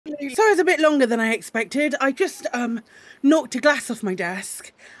So it was a bit longer than I expected. I just knocked a glass off my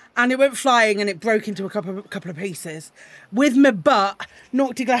desk and it went flying and it broke into a couple of pieces. With my butt,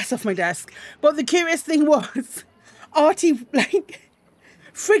 knocked a glass off my desk. But the curious thing was, Artie, like,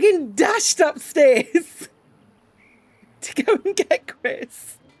 friggin' dashed upstairs to go and get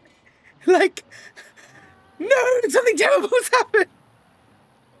Chris. Like, no, something terrible's happened.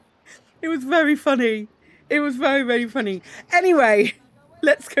 It was very funny. It was very, very funny. Anyway,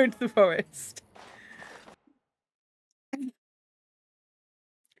 let's go into the forest.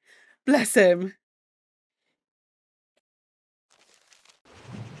 Bless him.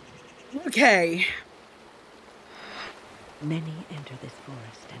 Okay. Many enter this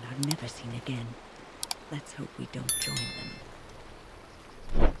forest and are never seen again. Let's hope we don't join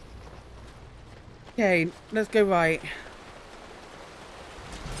them. Okay, let's go right.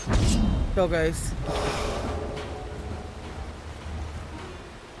 Doggos.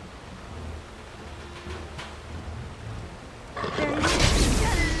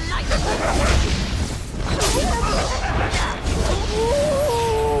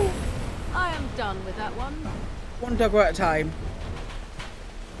 I am done with that one. One doggo at a time.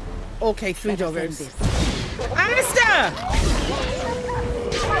 Okay, 3 doggos. Alistair!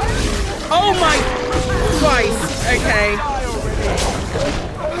 Oh my Christ! Okay.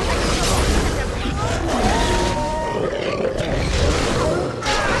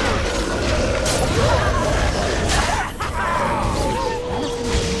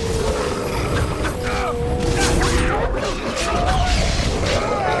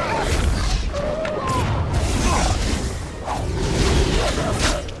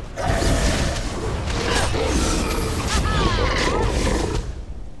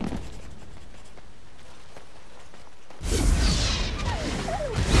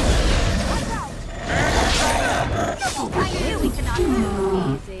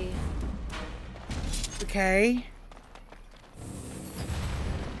 Okay.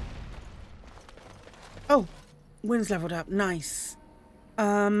 Oh, wind's leveled up. Nice.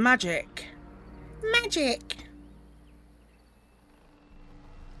 Magic. Magic.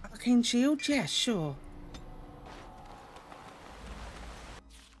 Arcane shield? Yeah, sure.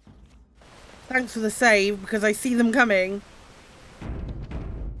 Thanks for the save, because I see them coming.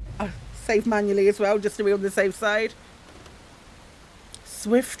 I'll save manually as well, just to be on the safe side.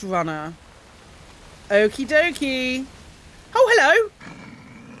 Swift runner. Okie dokie. Oh, hello.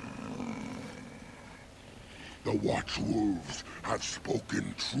 The Watchwolves have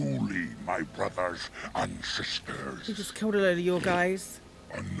spoken truly, my brothers and sisters. You just killed a load of your guys.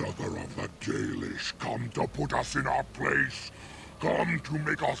 Another of the Dalish come to put us in our place. Come to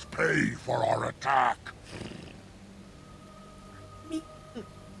make us pay for our attack.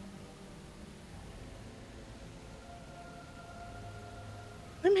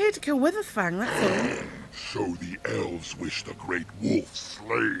 I'm here to kill Witherfang, that's all. So the elves wish the great wolf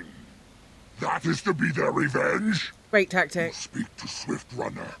slain. That is to be their revenge? Great tactic. Speak to Swift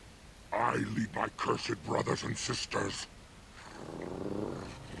Runner. I lead my cursed brothers and sisters.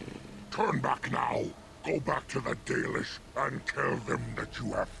 Turn back now. Go back to the Dalish and tell them that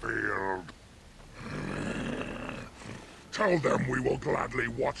you have failed. Tell them we will gladly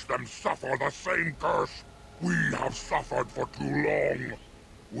watch them suffer the same curse we have suffered for too long.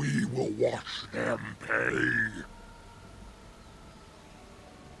 We will watch them pay.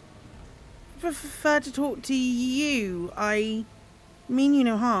 I prefer to talk to you. I mean you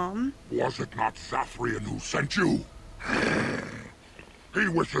no harm. Was it not Sathrian who sent you? He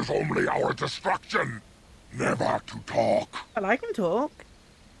wishes only our destruction, never to talk. Well, I can talk.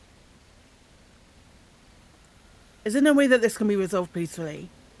 Is there no way that this can be resolved peacefully?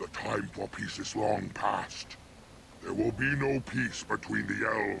 The time for peace is long past. There will be no peace between the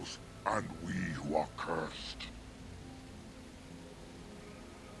elves and we who are cursed.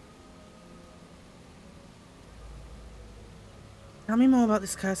 Tell me more about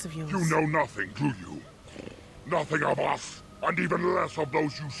this curse of yours. You know nothing, do you? Nothing of us, and even less of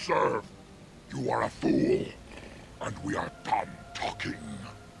those you serve. You are a fool, and we are done talking.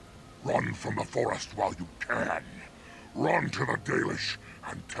 Run from the forest while you can. Run to the Dalish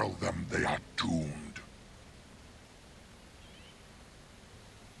and tell them they are doomed.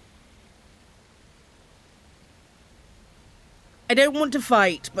 I don't want to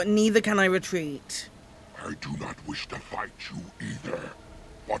fight, but neither can I retreat. I do not wish to fight you either,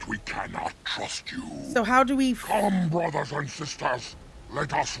 but we cannot trust you. So how do we... Come, brothers and sisters,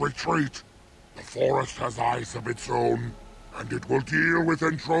 let us retreat. The forest has eyes of its own, and it will deal with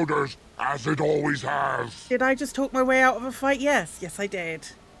intruders as it always has. Did I just talk my way out of a fight? Yes. Yes, I did.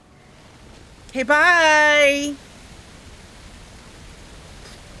 Okay, bye!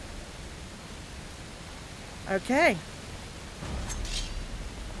 Okay.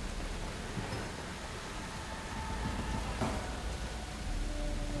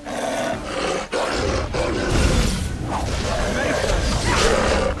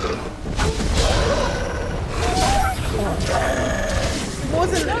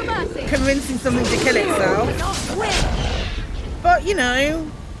 Wasn't convincing something to kill itself. But, you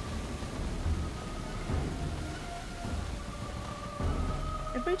know.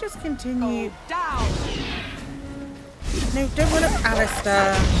 If we just continue... Oh, down! No, don't run up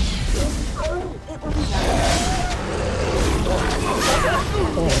Alistair.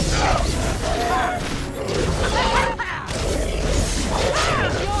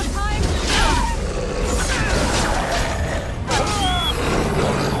 Your time to die!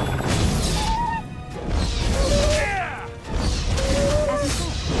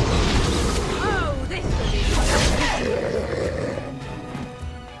 Oh, this will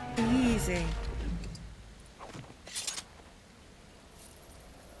be Easy.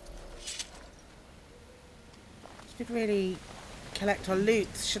 Should really collect our loot,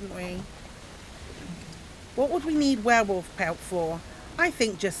 shouldn't we? What would we need werewolf pelt for? I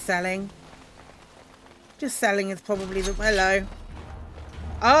think just selling. Just selling is probably the... Hello.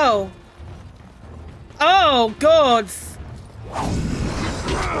 Oh. Oh, gods.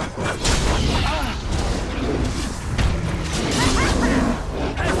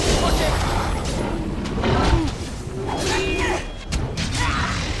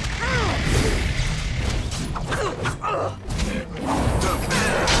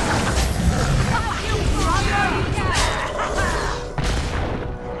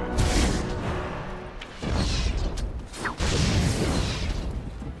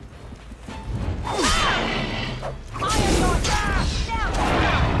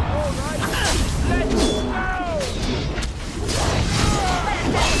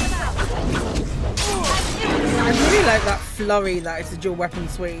 Like that flurry that is a dual weapon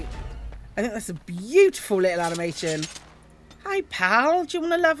suite. I think that's a beautiful little animation. Hi pal, do you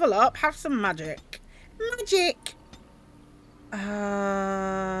want to level up? Have some magic. Magic!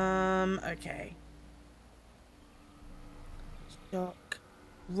 Okay. Shock.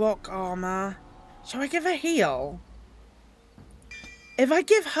 Rock armor. Shall I give her heal? If I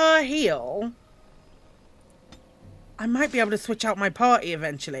give her heal, I might be able to switch out my party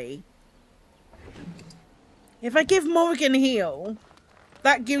eventually. If I give Morrigan heal,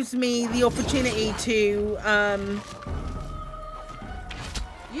 that gives me the opportunity to,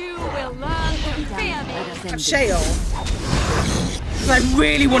 You will learn to fear me. have Shale. Because I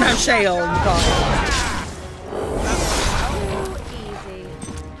really want to have Shale in the party.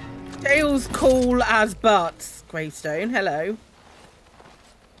 Easy. Shale's cool as butts. Gravestone, hello.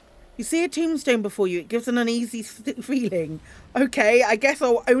 You see a tombstone before you, it gives an uneasy feeling. Okay, I guess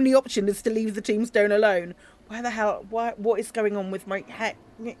our only option is to leave the tombstone alone. Where the hell, what is going on with my head?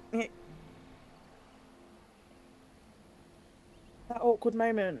 That awkward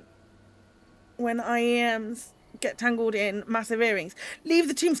moment when I get tangled in massive earrings. Leave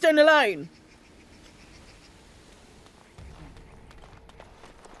the tombstone alone.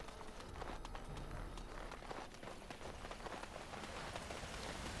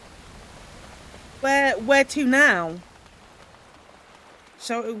 Where to now?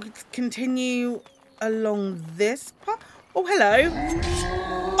 Shall we continue along this part? Oh, hello.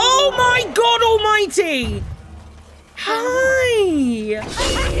 Oh my God almighty! Hi!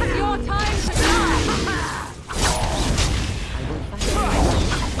 It's your time to die!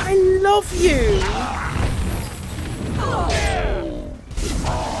 I love you!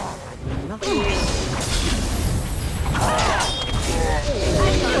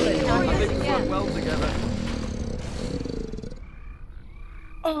 Well together.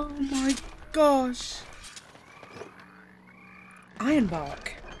 Oh my gosh.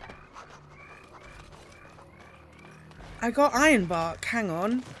 Ironbark. I got Ironbark. Hang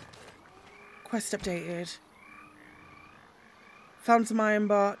on. Quest updated. Found some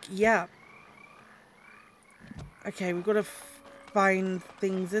Ironbark. Yeah. Okay, we've got to find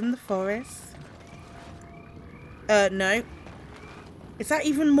things in the forest. No. Is that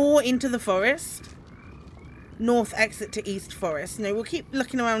even more into the forest? North exit to east forest. No, we'll keep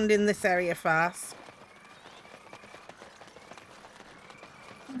looking around in this area first.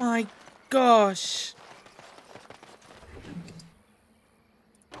 My gosh.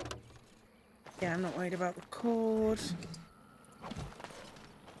 Yeah, I'm not worried about the cord.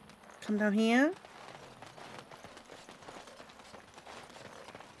 Come down here.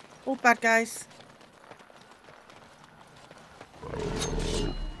 Oh, bad guys. You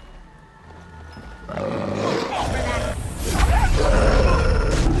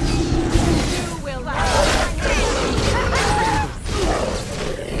will learn.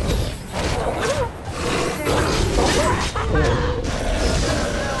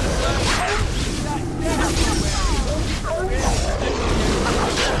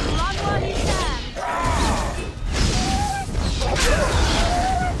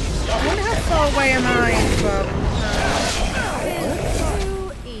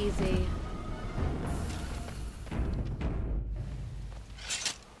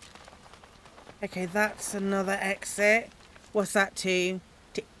 Okay, that's another exit. What's that to?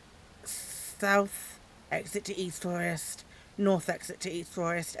 South exit to East Forest. North exit to East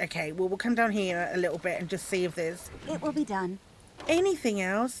Forest. Okay, well, we'll come down here a little bit and just see if there's It will be done. anything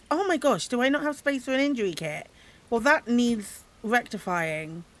else. Oh my gosh, do I not have space for an injury kit? Well, that needs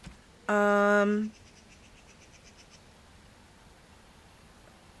rectifying. Oh,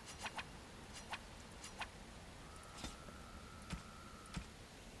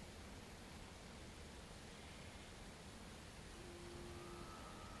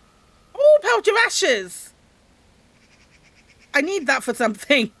 pouch of ashes! I need that for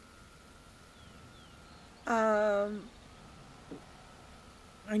something. I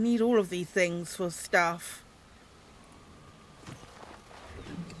need all of these things for stuff.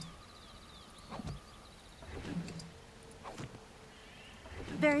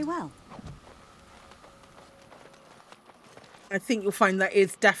 Very well. I think you'll find that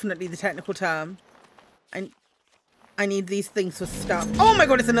is definitely the technical term. I need these things for stuff. Oh my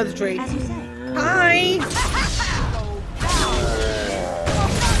god, it's another tree. As you say. Hi!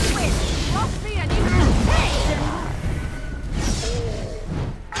 Trust me and you can pay!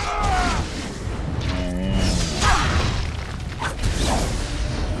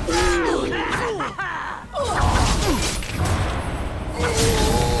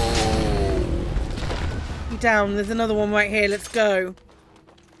 You down. There's another one right here. Let's go.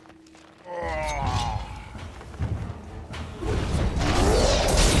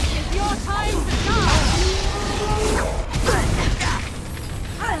 It's your time to die!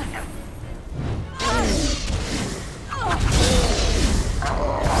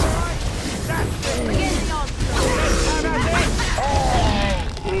 Begin the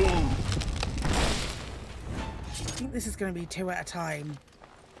I think this is going to be 2 at a time.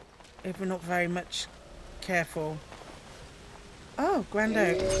 If we're not very much careful. Oh, Grand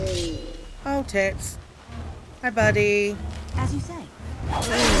Oak. Oh, tits. Hi, buddy. As you say.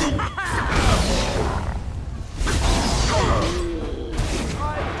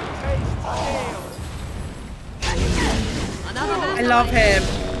 I love him.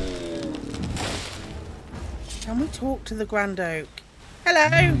 Can we talk to the Grand Oak?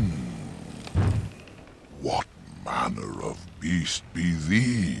 Hello. What manner of beast be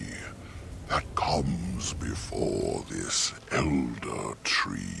thee that comes before this elder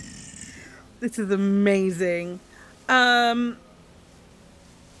tree? This is amazing. You're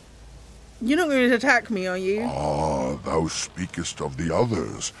not going to attack me, are you? Ah, thou speakest of the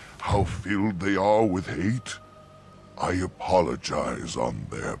others, how filled they are with hate. I apologize on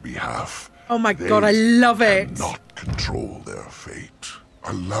their behalf. Oh my god, I love it. Not control their fate.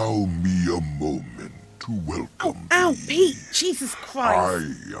 Allow me a moment to welcome Ow, thee. Pete! Jesus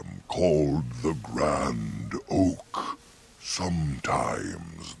Christ. I am called the Grand Oak,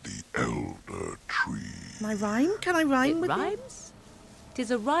 sometimes the Elder Tree. Can I rhyme? Can I rhyme It with you? rhymes? 'Tis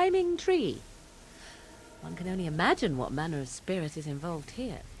a rhyming tree. One can only imagine what manner of spirit is involved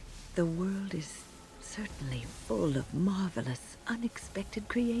here. The world is certainly full of marvelous, unexpected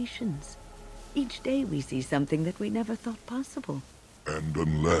creations. Each day we see something that we never thought possible. And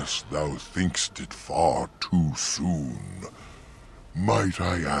unless thou thinkst it far too soon, might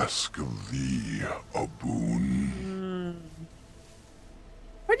I ask of thee a boon?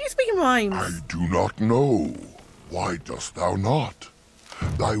 Why do you speak in rhymes? I do not know. Why dost thou not?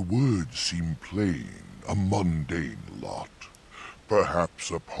 Thy words seem plain, a mundane lot.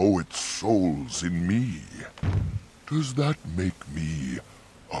 Perhaps a poet's soul's in me. Does that make me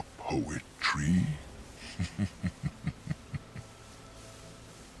a poetry?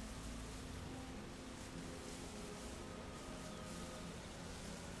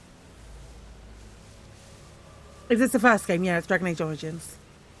 Is this the first game? Yeah, it's Dragon Age Origins.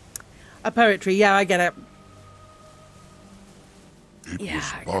 A poetry, yeah, I get it. It Yeah,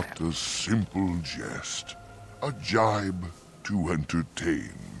 was I but a simple jest, a jibe to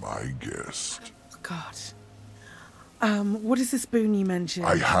entertain my guest. God. What is this boon you mentioned?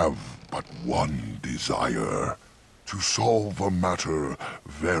 I have but one desire, to solve a matter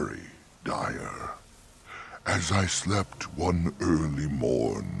very dire. As I slept one early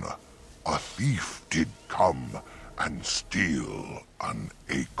morn, a thief did come and steal an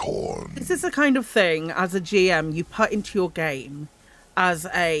acorn. This is the kind of thing, as a GM, you put into your game as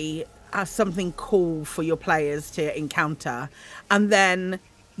something cool for your players to encounter, and then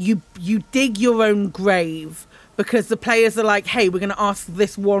you dig your own grave because the players are like, hey, we're going to ask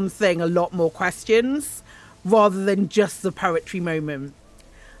this one thing a lot more questions rather than just the poetry moment.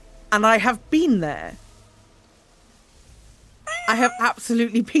 And I have been there. I have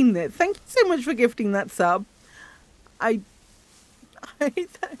absolutely been there. Thank you so much for gifting that sub. I I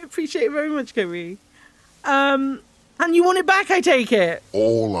appreciate it very much, Kerry. And you want it back, I take it?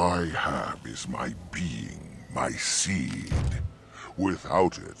 All I have is my being, my seed.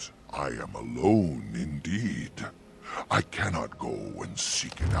 Without it, I am alone indeed. I cannot go and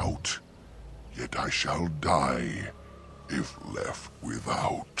seek it out. Yet I shall die if left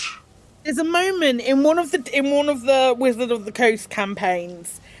without. There's a moment in one of the Wizard of the Coast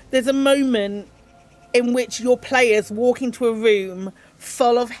campaigns. There's a moment in which your players walk into a room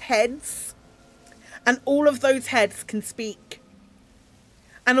full of heads, and all of those heads can speak.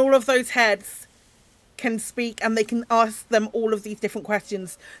 And all of those heads can speak, and they can ask them all of these different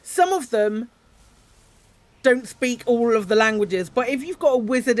questions. Some of them don't speak all of the languages, but if you've got a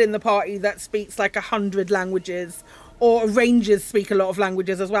wizard in the party that speaks like 100 languages, or rangers speak a lot of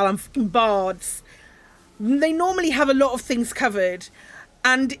languages as well, and fucking bards, they normally have a lot of things covered.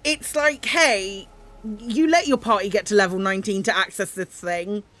 And it's like, hey, you let your party get to level 19 to access this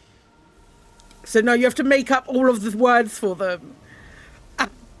thing. So now you have to make up all of the words for them.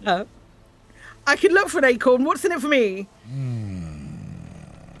 I can look for an acorn. What's in it for me?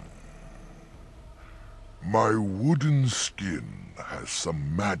 My wooden skin has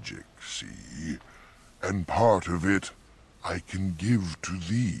some magic, see? And part of it I can give to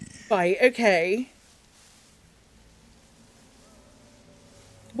thee. Right, okay.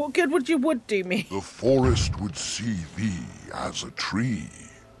 What good would your wood do me? The forest would see thee as a tree,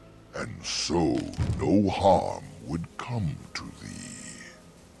 and so no harm would come to thee.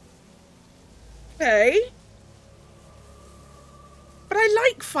 Okay. But I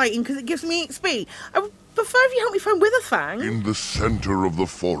like fighting because it gives me XP. I would prefer if you help me find Witherfang. In the center of the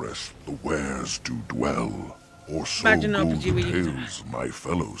forest, the wares do dwell, or so Imagine go RPG the we used to tales my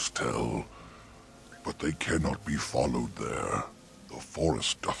fellows tell. But they cannot be followed there. The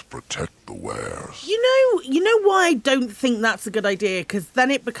forest doth protect the wares. You know why I don't think that's a good idea? Because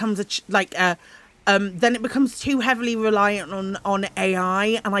then it becomes then it becomes too heavily reliant on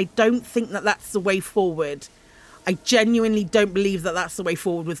AI, and I don't think that that's the way forward. I genuinely don't believe that that's the way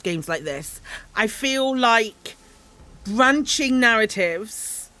forward with games like this. I feel like branching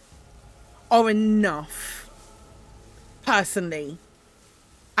narratives are enough. Personally,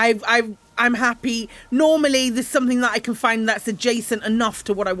 I'm happy. Normally, there's something that I can find that's adjacent enough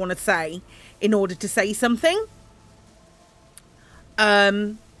to what I want to say in order to say something.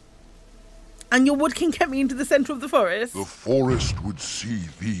 And your wood can get me into the center of the forest. The forest would see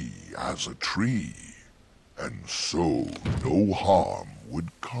thee as a tree, and so no harm would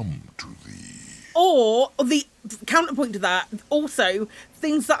come to thee. Or the counterpoint to that, also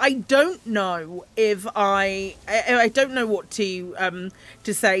things that I don't know if I don't know what to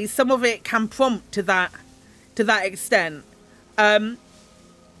say. Some of it can prompt to that extent. And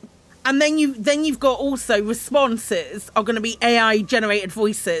then you've got also responses are going to be AI generated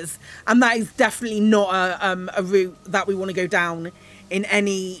voices, and that is definitely not a route that we want to go down in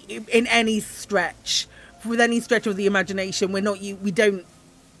any stretch. With any stretch of the imagination, we don't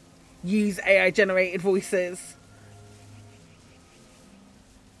use AI generated voices.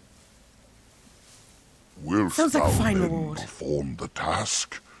 Wilt Sounds like a thou fine then reward. perform the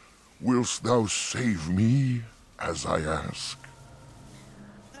task? Wilt thou save me as I ask?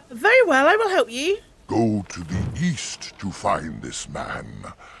 Very well, I will help you. Go to the east to find this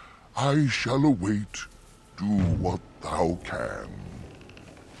man. I shall await. Do what thou can.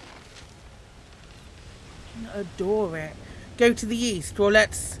 Adore it. Go to the east. Well,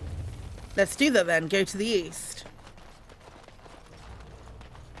 let's do that then. Go to the east.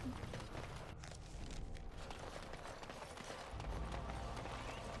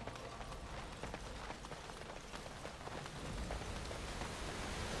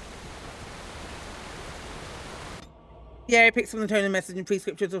 Yeah, it picks from the tone and message and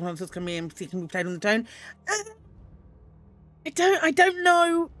prescriptive responses can be played on the tone. I don't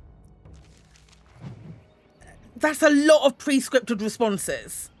know. That's a lot of prescripted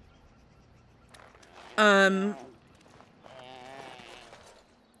responses. Look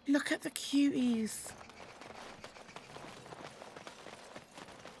at the cuties.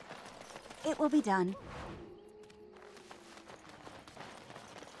 It will be done.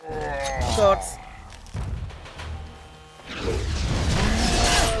 God.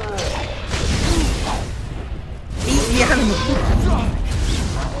 Eat the animal.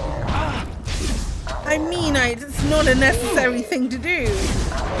 I mean, it's not a necessary thing to do.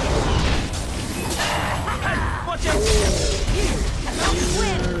 Watch out!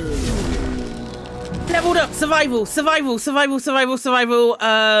 Leveled up. Survival. Survival. Survival. Survival. Survival. Do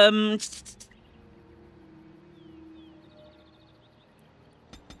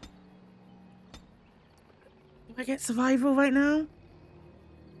I get survival right now?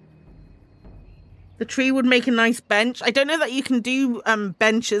 The tree would make a nice bench. I don't know that you can do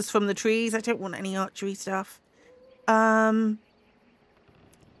benches from the trees. I don't want any archery stuff.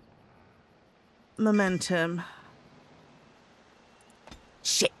 Momentum.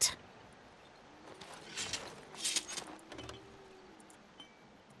 Shit.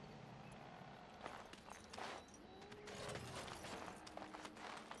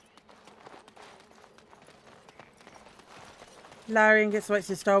 Larian gets the rights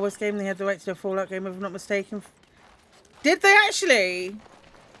to a Star Wars game. They had the rights to a Fallout game, if I'm not mistaken. Did they actually?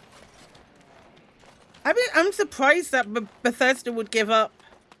 I mean, I'm surprised that Bethesda would give up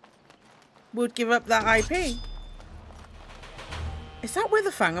that IP. Is that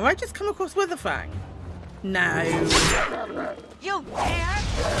Witherfang? Have I just come across Witherfang? No. You dare?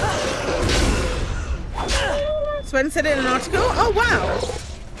 Sven said it in an article. Oh wow.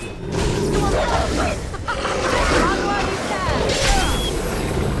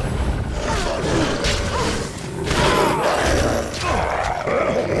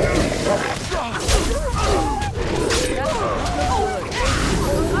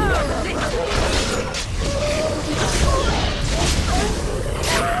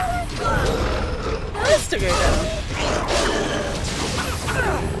 To go down.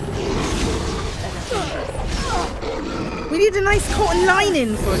 We need a nice cotton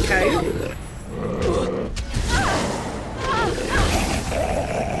lining for a coat.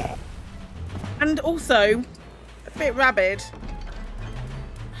 And also a bit rabid.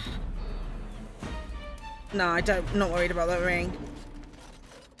 No, I'm not worried about that ring.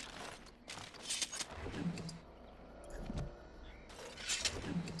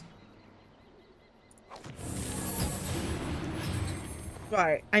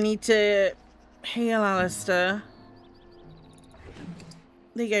 Right, I need to heal Alistair.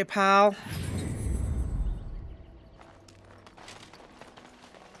 There you go, pal.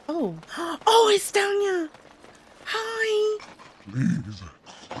 Oh. Oh, it's Dania. Hi. Please.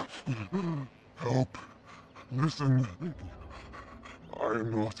 Help. Listen. I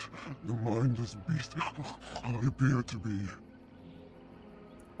am not the mindless beast I appear to be.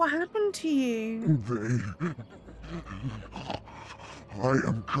 What happened to you? I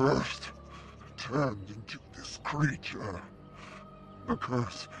am cursed, turned into this creature. The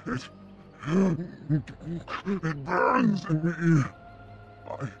curse, it burns in me.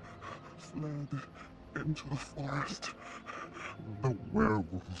 I fled into the forest. The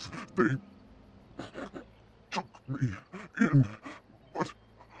werewolves, they took me in, but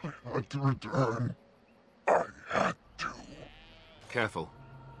I had to return. I had to. Careful.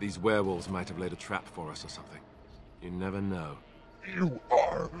 These werewolves might have laid a trap for us or something. You never know. You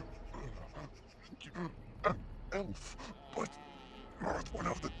are an elf, but not one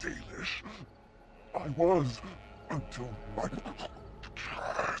of the Dalish. I was until my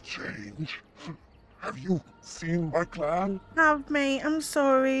change. Have you seen my clan? Have, mate. I'm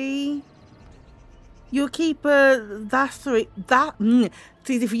sorry. Your keeper, it's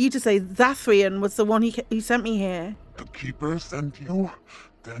easy for you to say. Zathrian was the one who sent me here. The keeper sent you?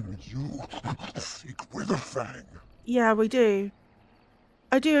 Then you seek Witherfang. Yeah, we do.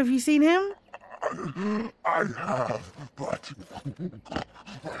 I do. Have you seen him? I have, but it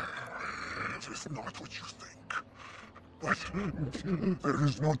is not what you think. But there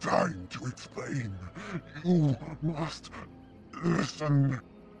is no time to explain. You must listen.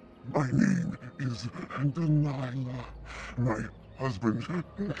 My name is Delilah. My husband,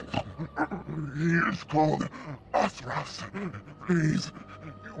 he is called Athras. Please,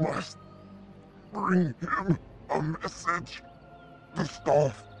 you must bring him a message. The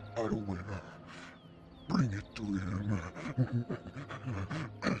staff I wear. Bring it to him.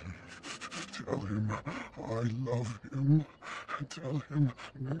 Tell him I love him. Tell him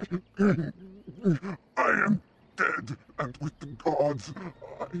I am dead and with the gods.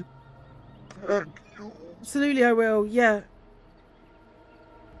 I beg you. Absolutely, I will. Yeah.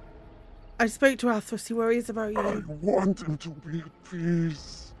 I spoke to Athos. He worries about you. I want him to be at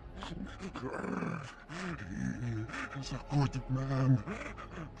peace. He is a good man.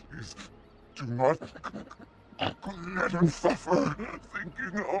 Please do not let him suffer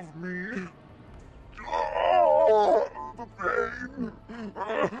thinking of me. Oh, the pain.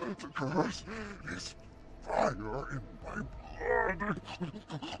 The curse is fire in my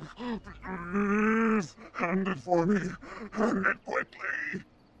blood. Please, hand it for me. Hand it quickly.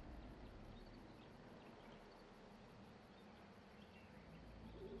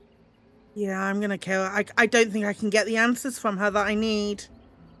 Yeah, I'm gonna kill her. I don't think I can get the answers from her that I need.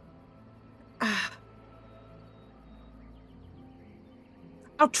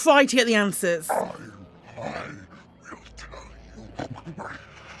 I'll try to get the answers. I will tell you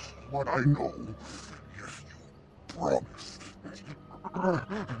what I know. promise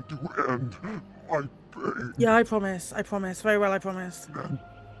to end my pain. Yeah, I promise. I promise. Very well, I promise.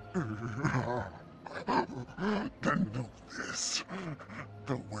 Then know this.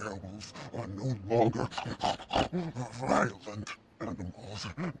 The werewolves are no longer violent animals.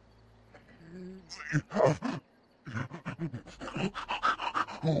 They have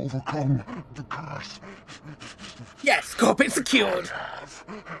overcome the curse. Yes, carpet secured.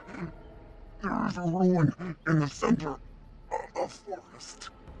 There is a ruin in the center of the forest.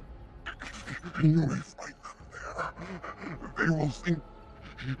 You may find them there. They will think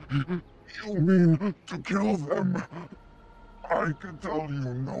you mean to kill them. I can tell you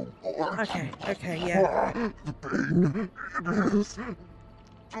no more. Okay, yeah. The pain, it is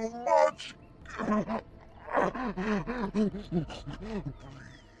too much.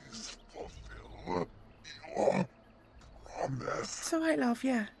 Please fulfill your promise. It's alright, love,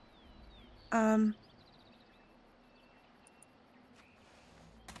 yeah. I'm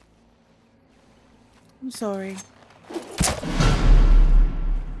sorry.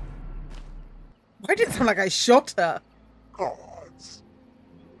 Why did it sound like I shot her? Gods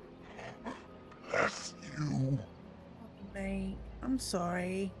bless you. Mate, I'm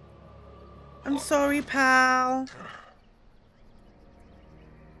sorry. I'm sorry, pal.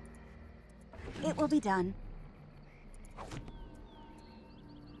 It will be done.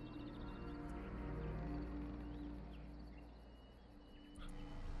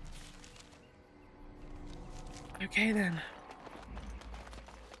 Okay then.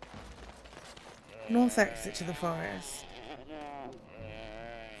 North exit to the forest.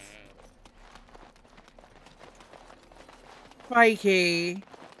 Crikey.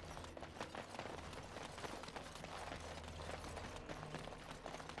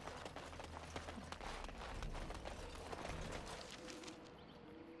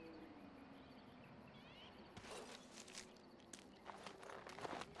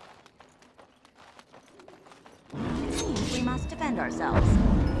 We must defend ourselves.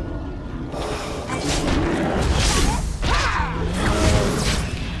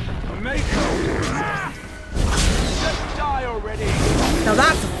 Just die already! Now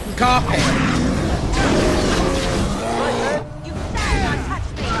that's a carpet. You dare not touch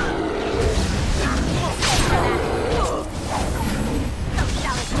me! So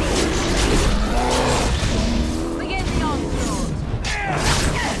shall it be. Begin the onslaught.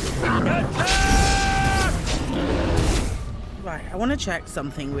 Right, I want to check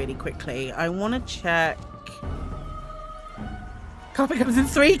something really quickly. I want to check... Carpet comes in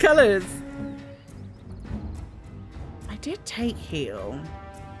 3 colours. I did take heal.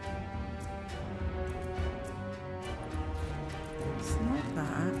 It's not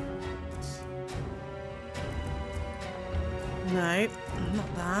that. No,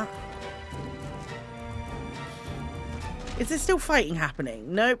 not that. Is there still fighting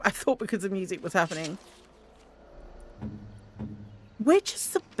happening? Nope, I thought because the music was happening. Which is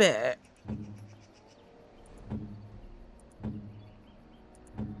the bit?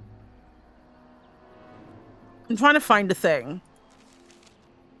 I'm trying to find a thing.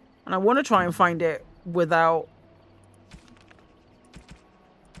 And I want to try and find it without...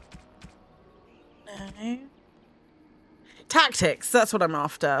 No. Tactics, that's what I'm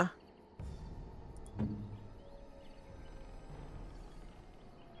after.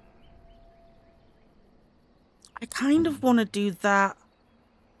 I kind of want to do that.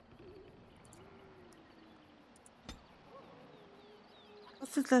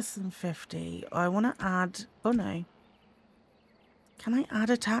 What's it less than 50? I want to add... Oh no. Can I add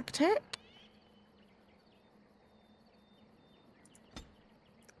a tactic?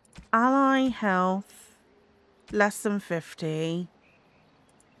 Ally health. Less than 50.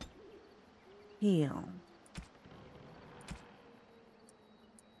 Heal.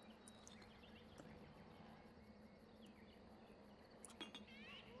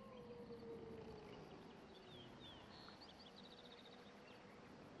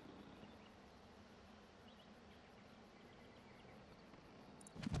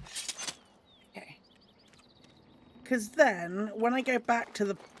 Because then, when I go back to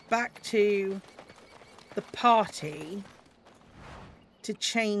the party to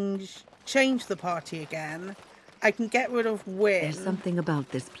change the party again, I can get rid of Win. There's something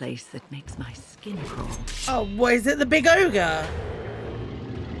about this place that makes my skin crawl. Oh, what is it? The big ogre?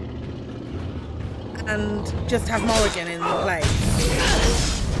 And just have Morrigan in the place.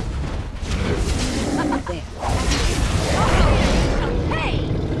 Hey!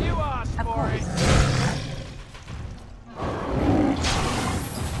 You asked for it!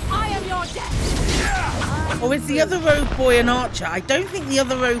 I am your death! Or is the other rogue boy an archer? I don't think the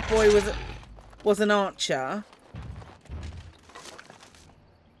other rogue boy was an archer.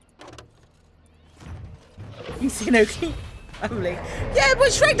 You see no family. Yeah, but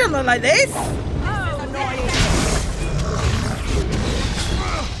Shrek doesn't look like this.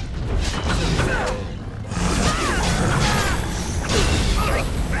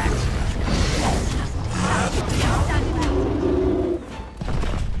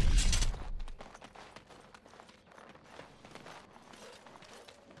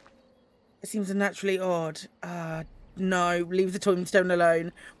 It seems unnaturally odd. No, leave the tombstone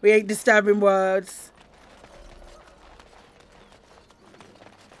alone. We ain't disturbing words.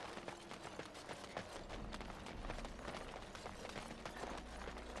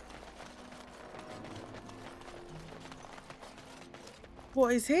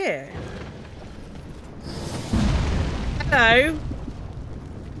 What is here? Hello.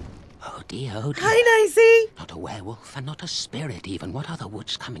 Oh dear, oh dear. Hi, Nicey. Not a werewolf and not a spirit even. What are the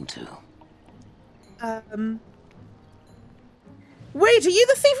woods coming to? Wait, are you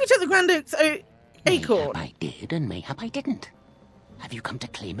the thief who took the Grand Oak's acorn? Mayhap I did and mayhap I didn't. Have you come to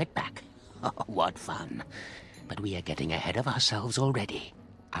claim it back? Oh, what fun. But we are getting ahead of ourselves already.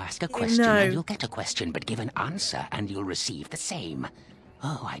 Ask a question and you'll get a question, but give an answer and you'll receive the same.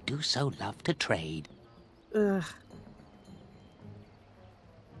 Oh, I do so love to trade. Ugh.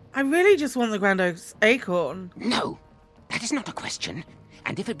 I really just want the Grand Oak's acorn. No, that is not a question.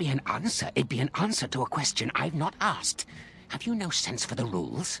 And if it be an answer, it'd be an answer to a question I've not asked. Have you no sense for the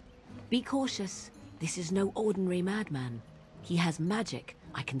rules? Be cautious. This is no ordinary madman. He has magic.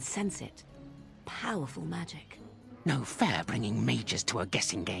 I can sense it. Powerful magic. No fair bringing mages to a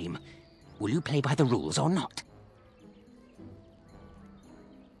guessing game. Will you play by the rules or not?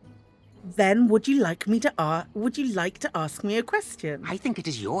 Then would you like to ask me a question? I think it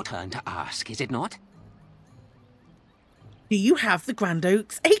is your turn to ask, is it not? Do you have the Grand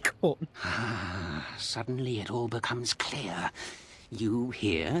Oak's acorn? Suddenly it all becomes clear. You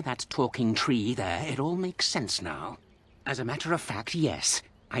hear that talking tree there? It all makes sense now. As a matter of fact, yes.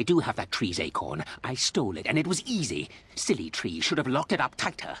 I do have that tree's acorn. I stole it, and it was easy. Silly tree should have locked it up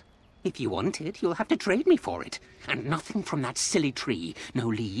tighter. If you want it, you'll have to trade me for it. And nothing from that silly tree. No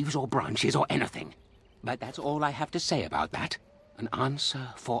leaves or branches or anything. But that's all I have to say about that. An answer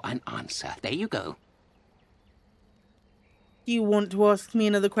for an answer. There you go. Do you want to ask me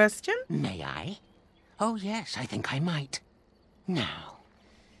another question? May I? Oh, yes, I think I might. Now,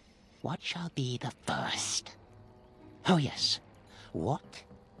 what shall be the first? Oh, yes. What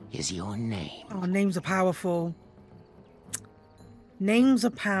is your name? Oh, names are powerful. Names are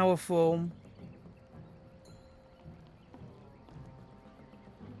powerful.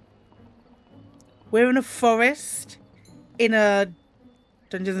 We're in a forest, in a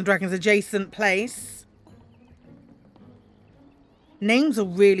Dungeons and Dragons adjacent place. Names are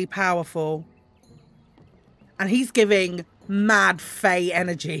really powerful. And he's giving mad Fae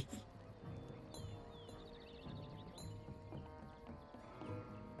energy.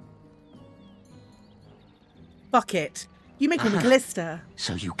 Fuck it. You make me glister.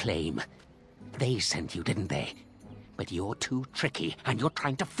 So you claim. They sent you, didn't they? But you're too tricky, and you're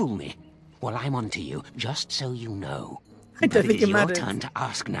trying to fool me. Well, I'm on to you, just so you know. I don't think it your matters. Turn to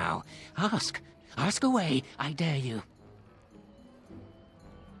ask now. Ask. Ask away, I dare you.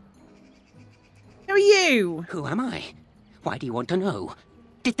 Who are you? Who am I? Why do you want to know?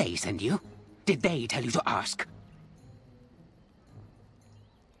 Did they send you? Did they tell you to ask?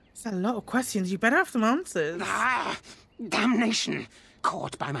 It's a lot of questions. You better have some answers. Ah! Damnation!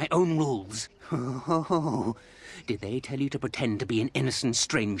 Caught by my own rules. Oh, did they tell you to pretend to be an innocent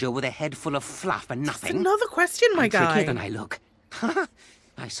stranger with a head full of fluff and nothing? It's another question, my guy. Trickier than I look.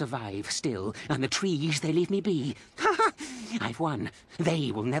 I survive still, and the trees, they leave me be. I've won.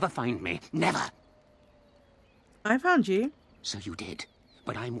 They will never find me. Never. I found you. So you did.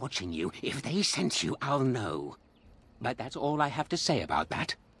 But I'm watching you. If they sent you, I'll know. But that's all I have to say about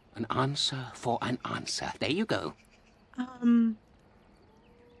that. An answer for an answer. There you go. Do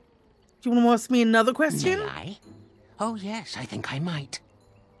you want to ask me another question? May I? Oh, yes, I think I might.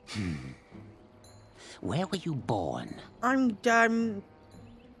 Where were you born? I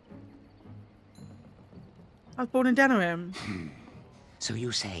was born in Denerim. So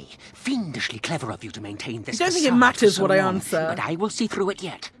you say. Fiendishly clever of you to maintain this I don't think it facade matters for so what I long, answer. But I will see through it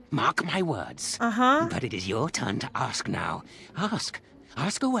yet. Mark my words. Uh-huh. But it is your turn to ask now. Ask.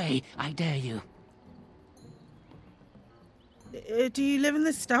 Ask away, I dare you. Do you live in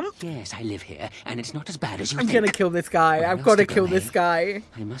this stump? Yes, I live here, and it's not as bad as you I'm think. gonna kill this guy. Where I've else got to to kill go, this eh? guy.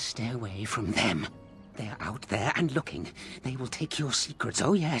 I must stay away from them. They're out there and looking. They will take your secrets,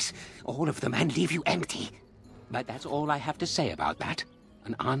 oh yes, all of them, and leave you empty. But that's all I have to say about that.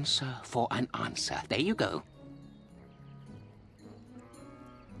 An answer for an answer. There you go.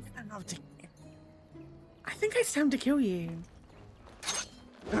 I think it's time to kill you.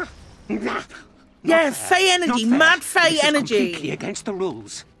 Not Yeah, fair. Fey energy, Not fair. mad Fey This is energy. completely against the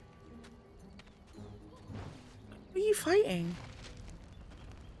rules. Who are you fighting?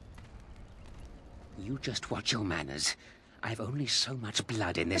 You just watch your manners. I've only so much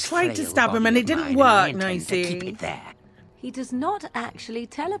blood in this. I tried to frail stab him body and it of didn't mine, work, I intend to Nicey. keep it there. He does not actually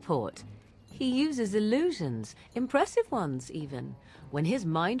teleport. He uses illusions, impressive ones even. When his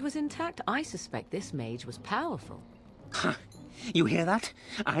mind was intact, I suspect this mage was powerful. Huh. You hear that?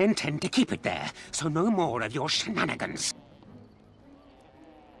 I intend to keep it there, so no more of your shenanigans.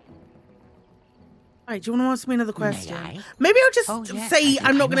 Right, do you want to ask me another question? I? Maybe I'll just Oh, yes, I say think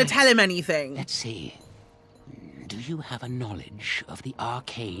I'm not I going to might. tell him anything. Let's see. Do you have a knowledge of the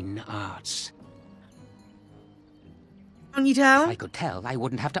arcane arts? Can't you If tell? I could tell, I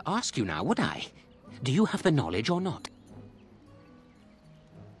wouldn't have to ask you now, would I? Do you have the knowledge or not?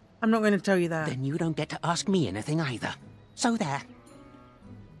 I'm not going to tell you that. Then you don't get to ask me anything either. So there.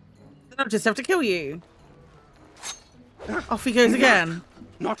 Then I'll just have to kill you. Off he goes again.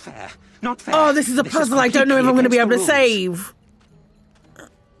 Not fair. Not fair. Oh, this is a puzzle. I don't know if I'm going to be able to save.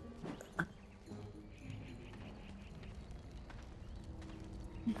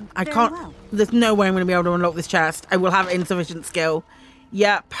 I Very can't. well. There's no way I'm going to be able to unlock this chest. I will have insufficient skill.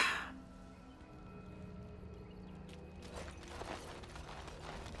 Yep.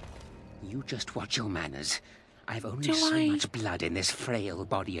 You just watch your manners. I've only Do so I? much blood in this frail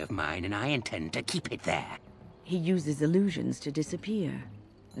body of mine, and I intend to keep it there. He uses illusions to disappear.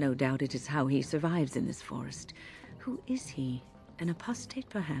 No doubt it is how he survives in this forest. Who is he? An apostate,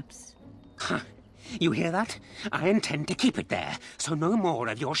 perhaps? Huh. You hear that? I intend to keep it there, so no more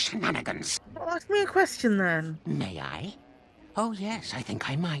of your shenanigans. Well, ask me a question then. May I? Oh, yes, I think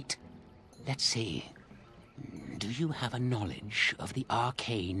I might. Let's see. Do you have a knowledge of the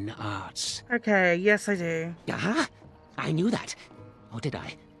arcane arts? Okay, yes I do. Ah, I knew that. Or did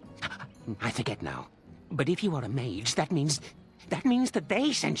I? I forget now. But if you are a mage, that means that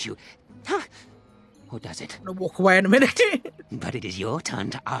they sent you. Huh? Or does it? I'm going to walk away in a minute. But it is your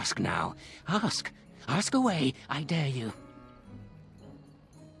turn to ask now. Ask. Ask away, I dare you.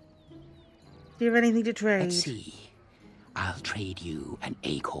 Do you have anything to trade? Let's see. I'll trade you an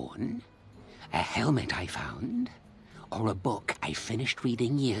acorn, a helmet I found, or a book I finished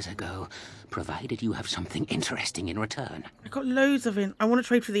reading years ago, provided you have something interesting in return. I got loads of it. I want to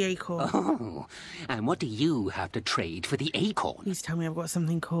trade for the acorn. Oh, and what do you have to trade for the acorn? Please tell me I've got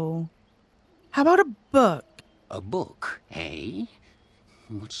something cool. How about a book? A book, eh?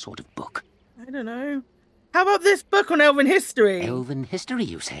 What sort of book? I don't know. How about this book on elven history? Elven history,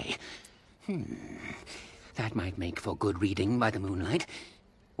 you say? That might make for good reading by the moonlight.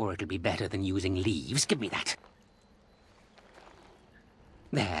 Or it'll be better than using leaves. Give me that.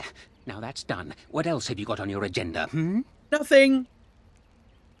 There. Now that's done. What else have you got on your agenda, Nothing.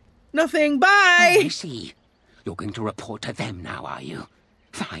 Nothing. Bye. Oh, I see. You're going to report to them now, are you?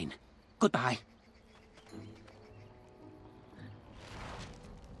 Fine. Goodbye.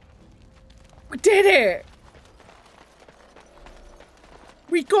 We did it.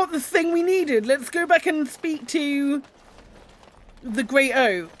 We got the thing we needed. Let's go back and speak to the Great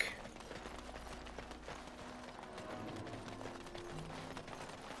Oak.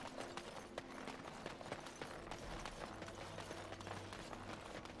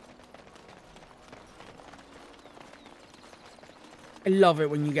 I love it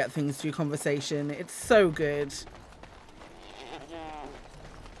when you get things through conversation. It's so good.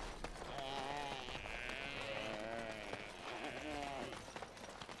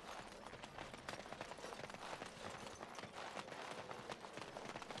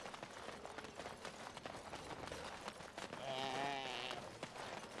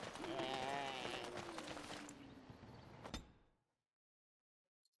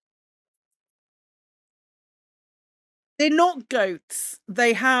 They're not goats.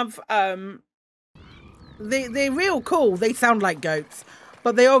 They have they're real cool. They sound like goats,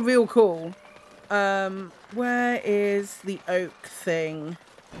 but they are real cool. Where is the oak thing?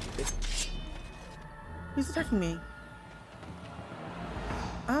 Who's attacking me?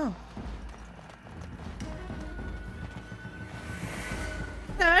 Oh.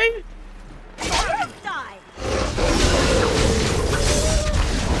 No. Die!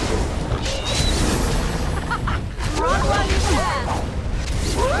 Run while you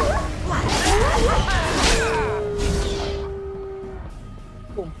can!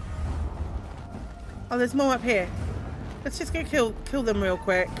 Boom. Oh, there's more up here. Let's just go kill them real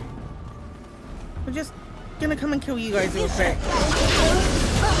quick. We're just gonna come and kill you guys real quick.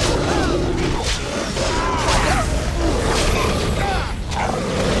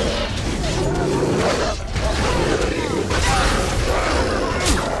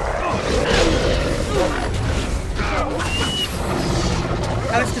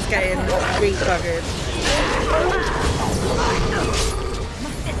 Alistair's getting re-buggered.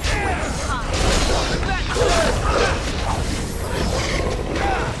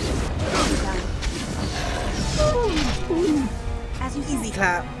 Easy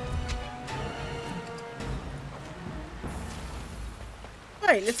clap.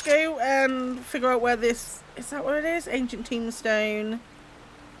 Right, let's go and figure out where this... Is that what it is? Ancient Tombstone.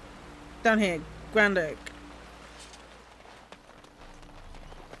 Down here. Grand Oak.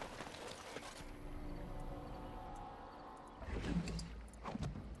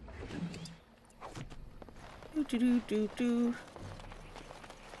 Do.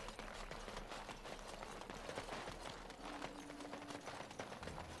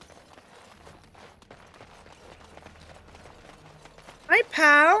 Hi,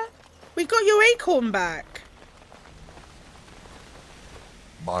 pal. We got your acorn back.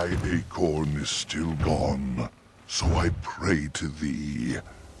 My acorn is still gone, so I pray to thee.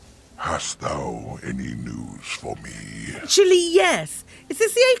 Hast thou any news for me? Actually, yes. Is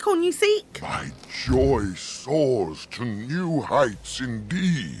this the acorn you seek? My joy soars to new heights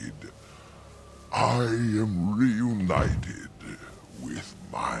indeed. I am reunited with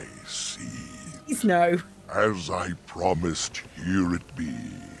my seed. Please no. As I promised, here it be.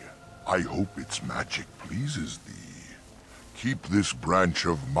 I hope its magic pleases thee. Keep this branch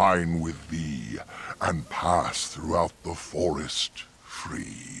of mine with thee, and pass throughout the forest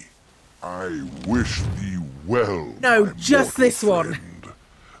free. I wish thee well. No, my just mortal this one. friend.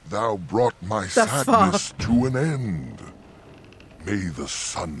 Thou brought my Thus sadness to an end. May the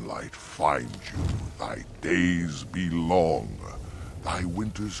sunlight find you, thy days be long, thy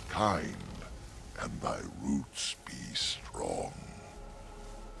winters kind, and thy roots be strong.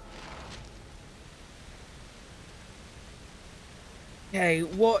 Okay,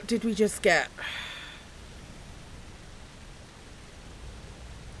 what did we just get?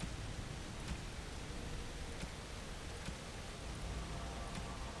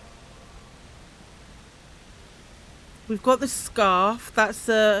 We've got the scarf. That's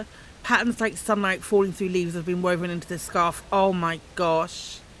the patterns like sunlight falling through leaves have been woven into the scarf. Oh my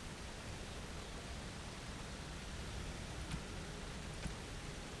gosh.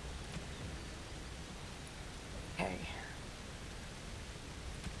 Okay.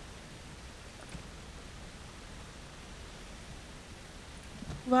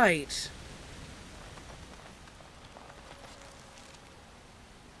 Right.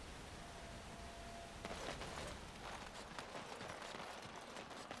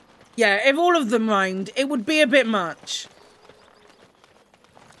 Yeah, if all of them rhymed, it would be a bit much.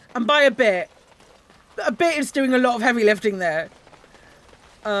 And by a bit is doing a lot of heavy lifting there.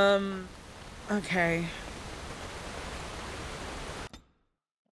 Okay.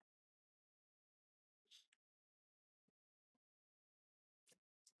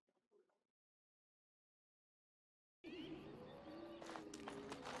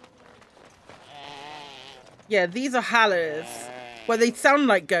 Yeah, these are hallers. Well, they sound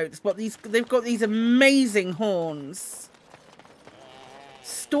like goats, but they've got these amazing horns.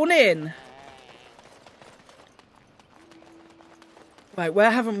 Stunning. Right,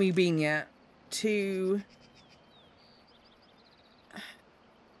 where haven't we been yet? To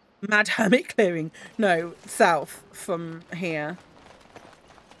Mad Hermit Clearing. No, south from here.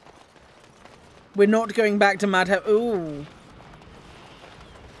 We're not going back to Mad Hermit. Ooh.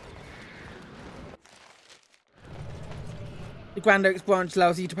 The Grand Oaks branch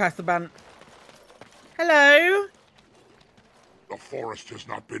allows you to pass the ban. Hello? The forest has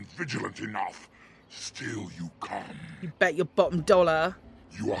not been vigilant enough. Still you come. You bet your bottom dollar.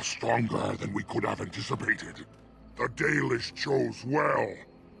 You are stronger than we could have anticipated. The Dalish chose well,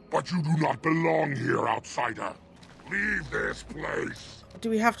 but you do not belong here, outsider. Leave this place. Do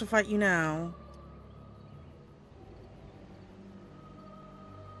we have to fight you now?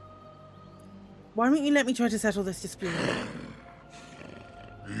 Why won't you let me try to settle this dispute?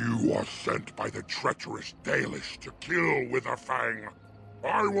 You are sent by the treacherous Dalish to kill Witherfang.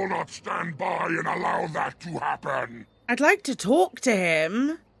 I will not stand by and allow that to happen. I'd like to talk to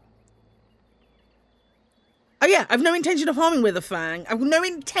him. Oh yeah, I've no intention of harming Witherfang. I've no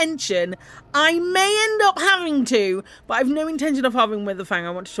intention. I may end up having to, but I've no intention of harming Witherfang.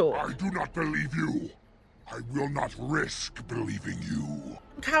 I want to talk. I do not believe you. I will not risk believing you.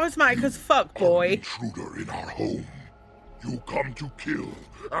 Charismatic as fuck, boy. An intruder in our home. You come to kill,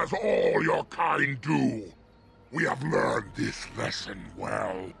 as all your kind do. We have learned this lesson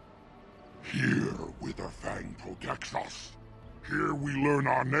well. Here, Witherfang protects us. Here we learn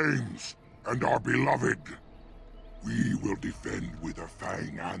our names and are beloved. We will defend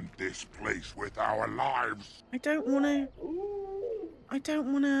Witherfang and this place with our lives. I don't want to... I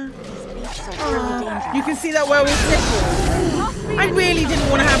don't want to... Oh, you can see that werewolf's nipple. I really didn't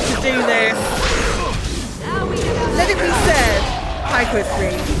want to have to do this. Let it be said... Hi,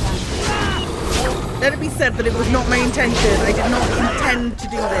 Crispy. Let it be said that it was not my intention. I did not intend to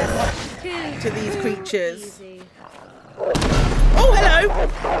do this to these creatures. Oh, hello!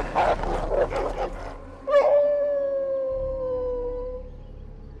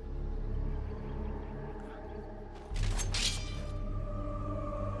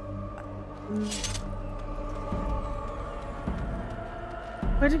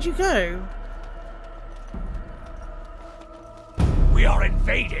 Where did you go? We are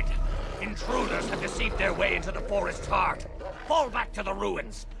invaded. Intruders have deceived their way into the forest's heart. Fall back to the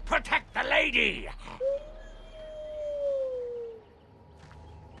ruins. Protect the lady!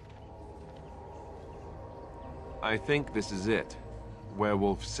 I think this is it.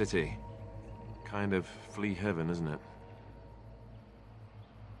 Werewolf City. Kind of flea heaven, isn't it?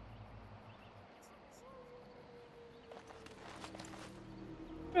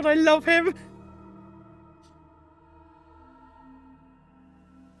 God, I love him.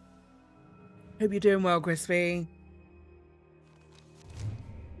 Hope you're doing well, Crispy.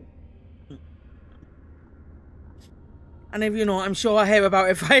 And if you're not, I'm sure I'll hear about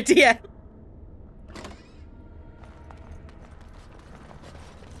it via DM.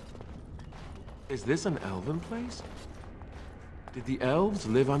 Is this an elven place? Did the elves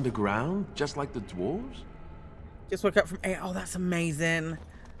live underground, just like the dwarves? Just woke up from 8. Oh, that's amazing.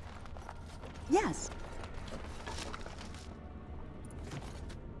 Yes.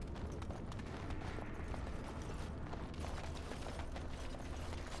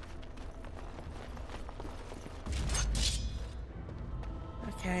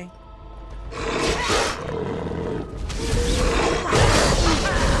 Okay.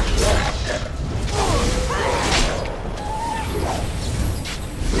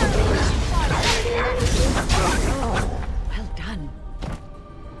 Well done.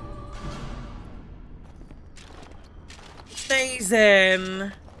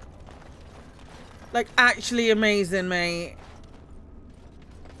 Amazing. Like, actually amazing, mate.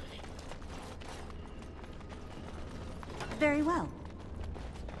 Very well.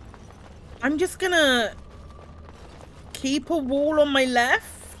 I'm just gonna keep a wall on my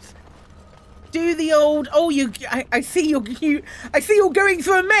left. Do the old... Oh, I see I see you're going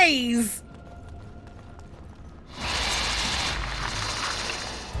through a maze.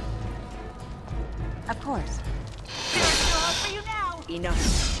 Of course. There's all for you now.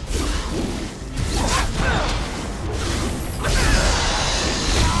 Enough.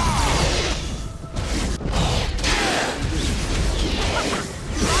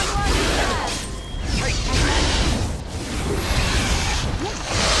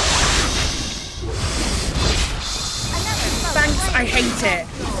 Thanks, I hate it.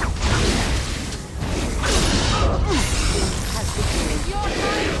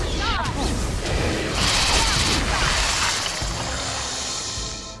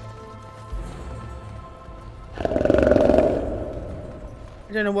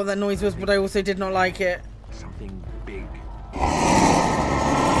 I don't know what that noise was, but I also did not like it. Something big.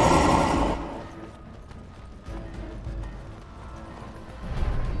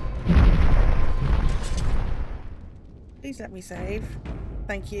 Please let me save.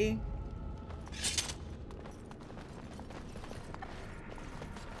 Thank you.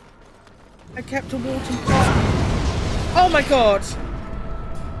 I kept a water. Oh my god!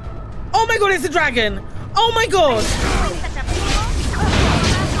 Oh my god, it's a dragon! Oh my god!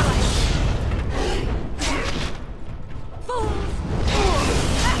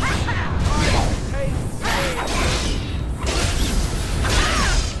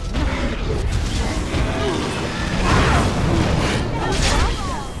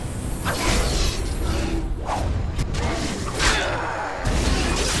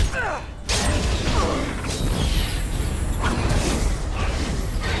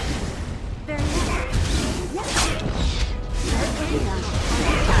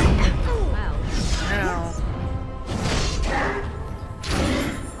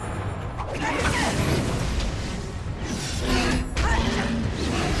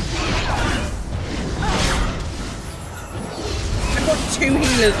 Two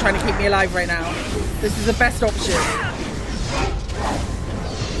healers trying to keep me alive right now. This is the best option.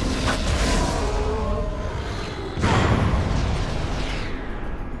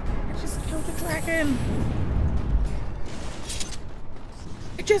 I just killed a dragon.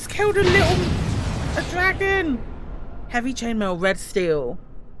 I just killed a dragon. Heavy chainmail, red steel.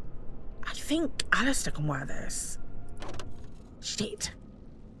 I think Alistair can wear this. Shit.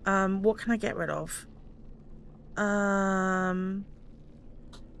 What can I get rid of?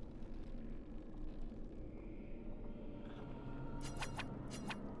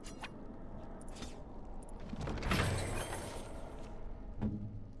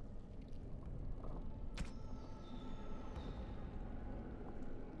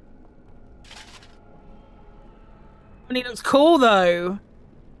 And he looks cool, though.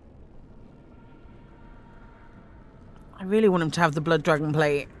 I really want him to have the blood dragon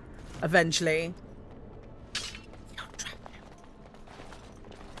plate eventually.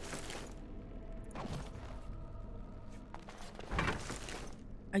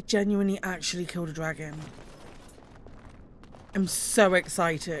 I genuinely actually killed a dragon. I'm so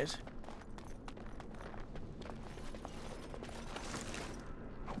excited.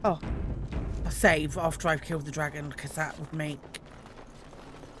 Oh, a save after I've killed the dragon, because that would make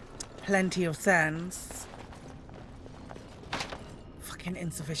plenty of sense. Fucking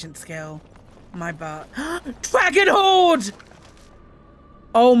insufficient skill. My butt. Dragon Horde!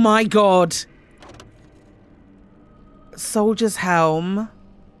 Oh my god. Soldier's helm.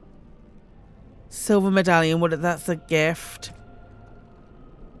 Silver medallion. That's a gift.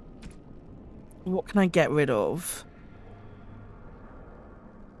 What can I get rid of?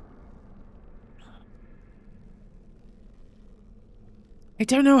 I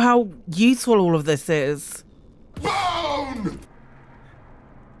don't know how useful all of this is. Bone!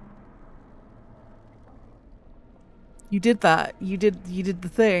 You did that. You did the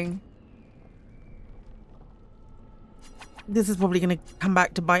thing. This is probably going to come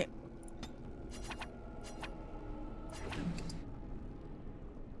back to bite.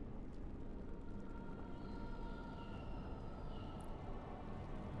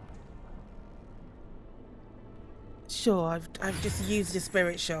 Sure, I've just used a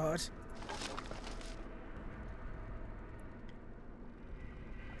spirit shard.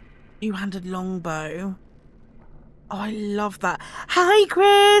 Two-handed longbow. Oh, I love that. Hi,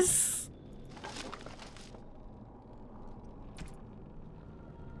 Chris!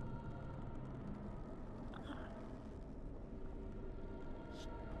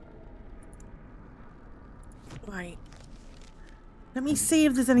 Right. Let me see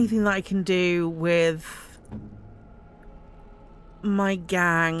if there's anything that I can do with my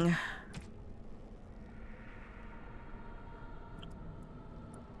gang.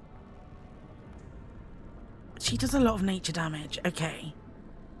 She does a lot of nature damage. Okay.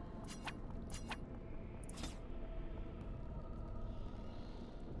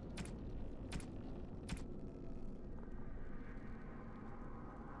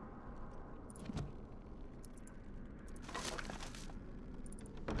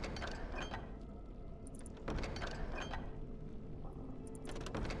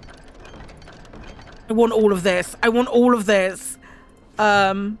 I want all of this. I want all of this.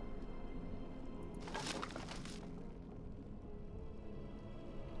 I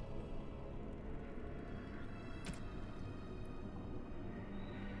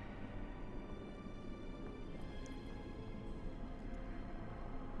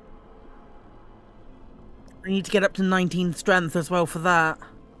need to get up to 19 strength as well for that.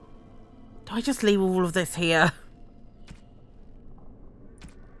 Do I just leave all of this here?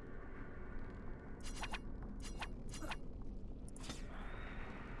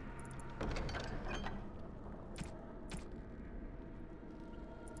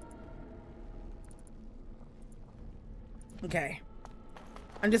 Okay.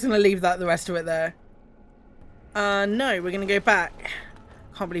 I'm just going to leave the rest of it there. No, we're going to go back.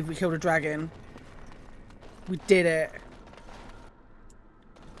 Can't believe we killed a dragon. We did it.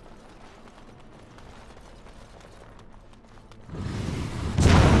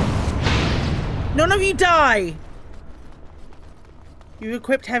 None of you die! You've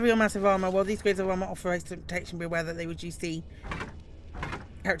equipped heavy or massive armor. While these grades of armor offer extra protection, be aware that they reduce the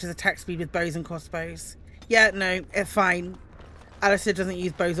character's attack speed with bows and crossbows. Yeah, no, it's fine. Alistair doesn't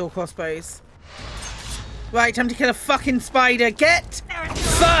use bows or crossbows. Right, time to kill a fucking spider. Get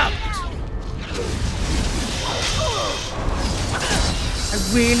fucked! I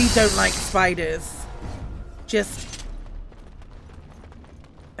really don't like spiders. Just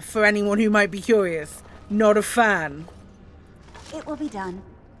for anyone who might be curious, not a fan. It will be done.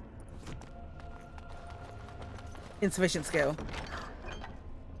 Insufficient skill.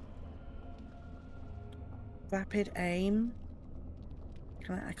 Rapid aim.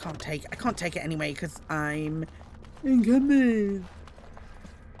 I can't take it anyway because I'm incoming.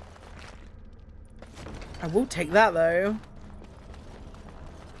 I will take that though.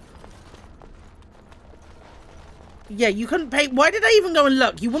 Yeah, you couldn't pay. Why did I even go and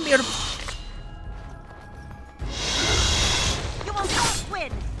look? You wouldn't be able to. You will not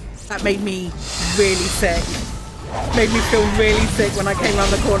win. That made me really sick. Made me feel really sick when I came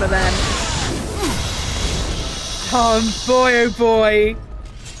around the corner then. Oh boy, oh boy.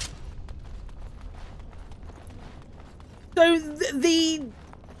 So the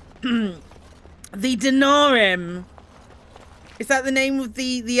Denarim, is that the name of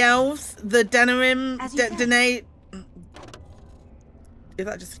the elves? The Denarim,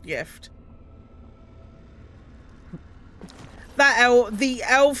 just a gift? The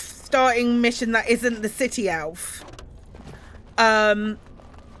elf starting mission that isn't the city elf,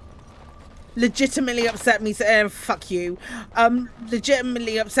 legitimately upset me. Fuck you.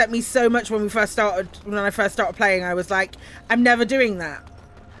 Legitimately upset me so much when I first started playing. I was like, I'm never doing that.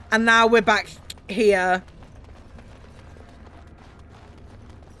 And now we're back here.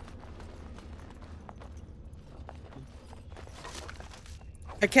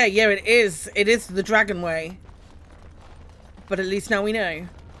 Okay, yeah, it is. It is the Dragon Way. But at least now we know.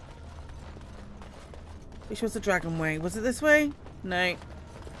 Which was the Dragon Way? Was it this way? No.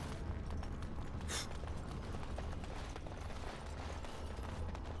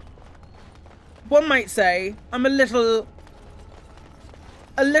 One might say I'm a little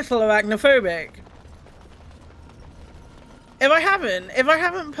arachnophobic. If I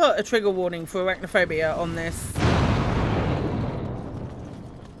haven't put a trigger warning for arachnophobia on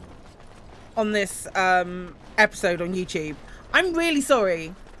this episode on YouTube, I'm really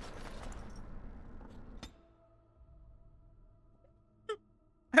sorry.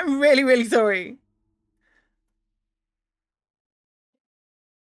 I'm really, really sorry.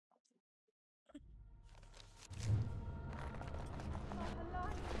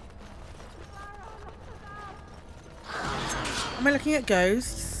 Am I looking at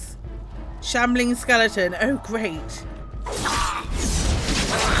ghosts? Shambling skeleton. Oh, great.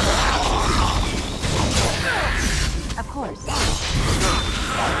 Of course.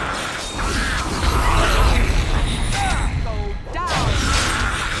 Go down.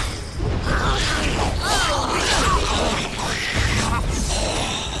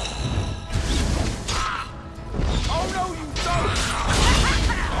 Oh no, you don't.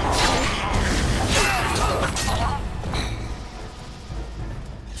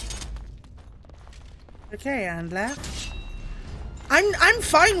 Okay, and left. I'm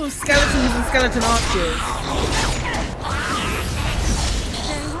fine with skeletons and skeleton archers.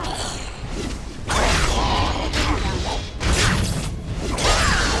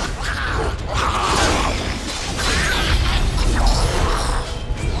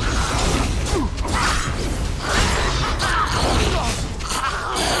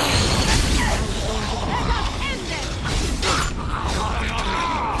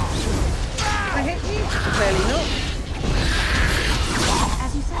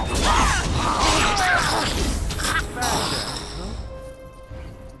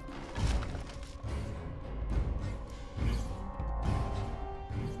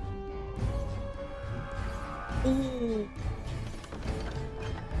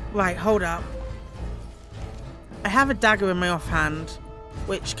 Right, hold up. I have a dagger in my offhand,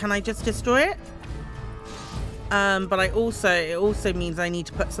 which can I just destroy it? But it also means I need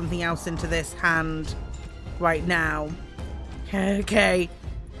to put something else into this hand right now. Okay.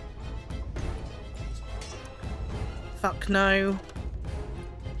 Fuck no.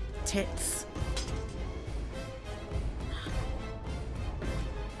 Tits.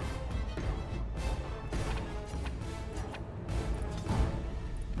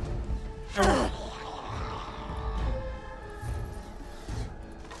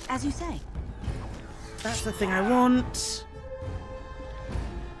 As you say. That's the thing I want.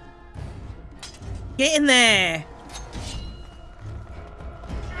 Get in there.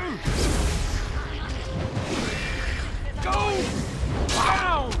 Go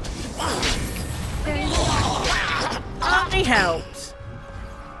down. I helped.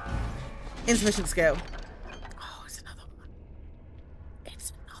 Insufficient skill. Oh, it's another one.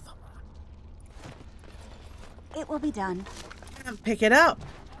 It's another one. It will be done. Can't pick it up.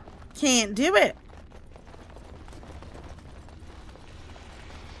 Can't do it.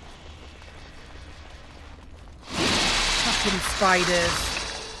 Fucking spiders.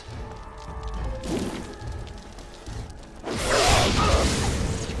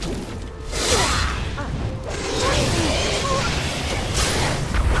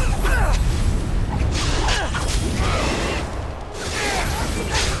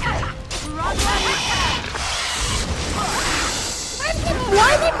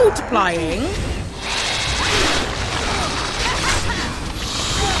 Why are they multiplying?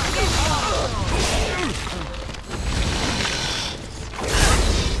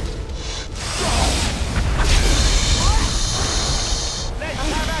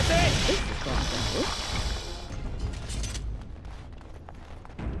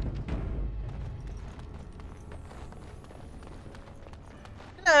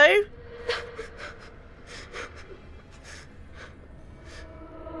 Hello?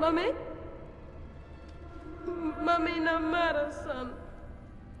 Mummy? Mummy, no matter, son.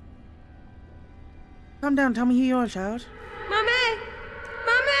 Calm down, tell me who you are, child. Mummy!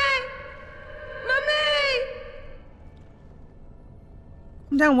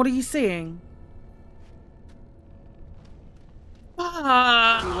 down. What are you seeing?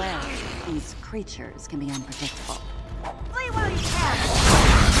 Ah! Beware, these creatures can be unpredictable. Flee while you can!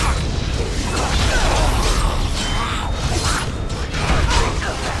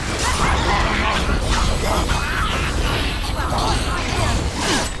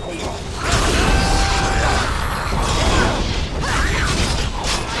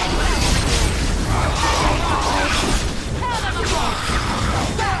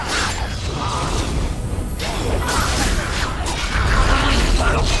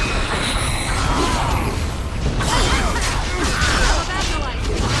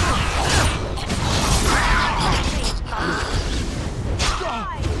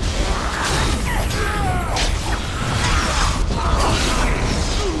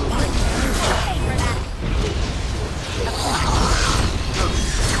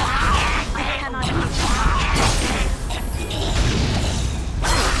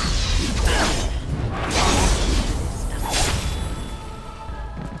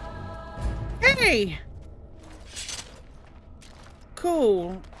 Hey!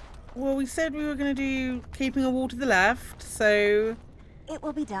 Cool. Well, we said we were going to do keeping a wall to the left, so... It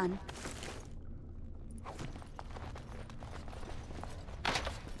will be done.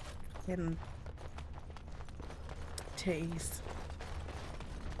 Hidden. Tease.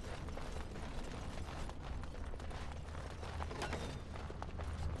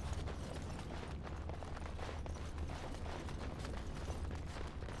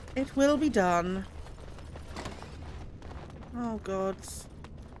 It will be done. Oh, gods.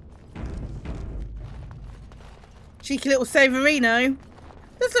 Cheeky little Saverino.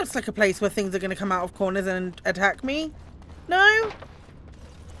 This looks like a place where things are going to come out of corners and attack me. No?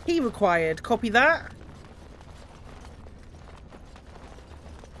 He required. Copy that.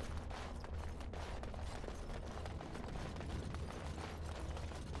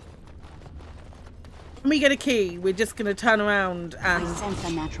 When we get a key, we're just going to turn around and... I sense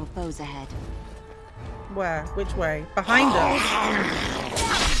unnatural foes ahead. Where? Which way? Behind us.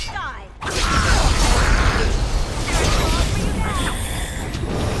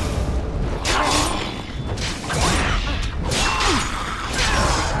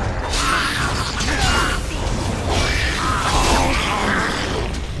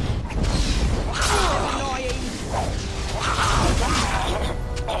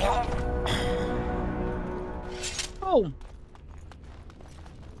 Oh.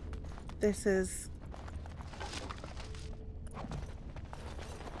 This is...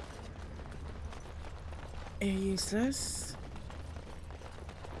 useless.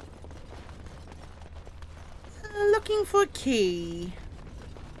 Looking for a key.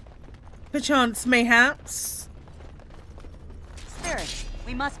 Perchance, mayhaps. Spirit,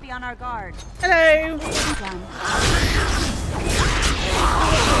 we must be on our guard. Hello.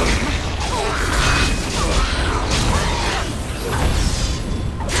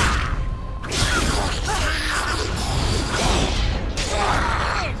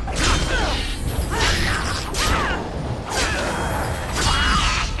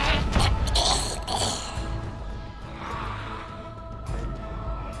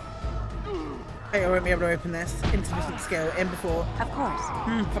 I won't be able to open this. Insufficient skill. In before. Of course.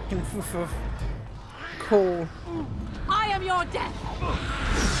 Fucking cool. I am your death.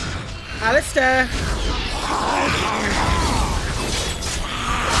 Alistair.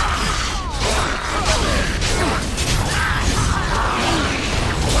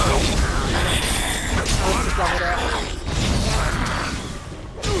 I'll just level it.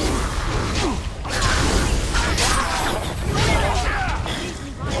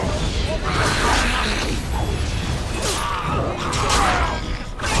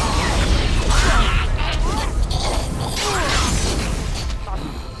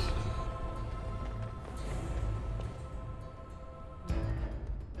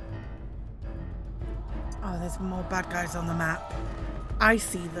 Oh, there's more bad guys on the map. I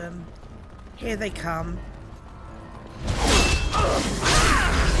see them. Here they come.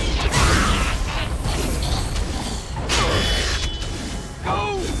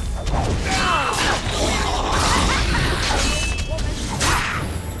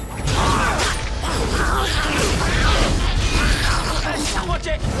 Watch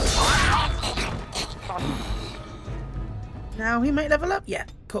it! Now he might level up. Yeah,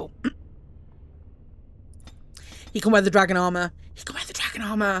 cool. He can wear the dragon armor. He can wear the dragon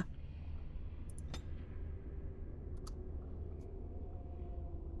armor.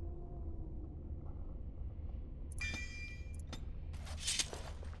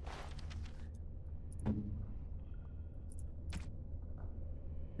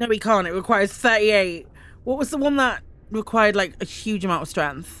 No, he can't. It requires 38. What was the one that required like a huge amount of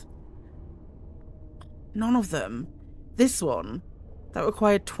strength. None of them. This one, that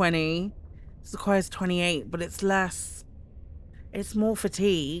required 20. This requires 28, but it's less. It's more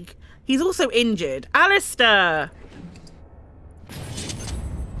fatigue. He's also injured. Alistair!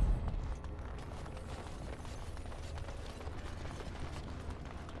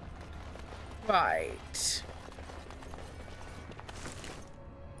 Right.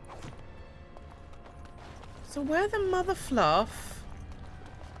 So where the mother fluff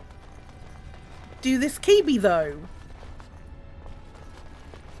do this kiwi though?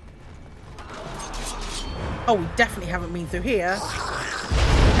 Oh, we definitely haven't been through here.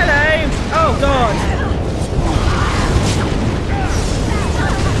 Hello! Oh god!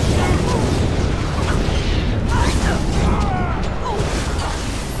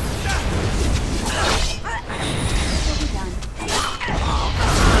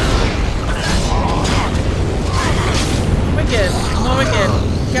 Morrigan,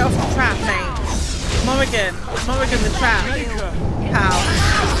 get off the trap, mate. Morrigan the trap. How?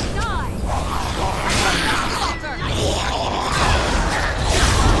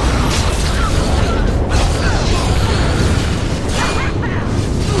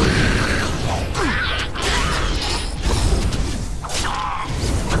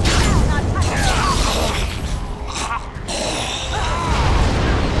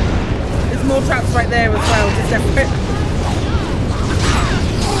 There's more traps right there as well, just separate.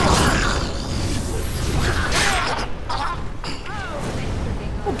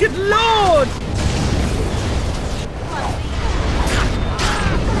 Good lord!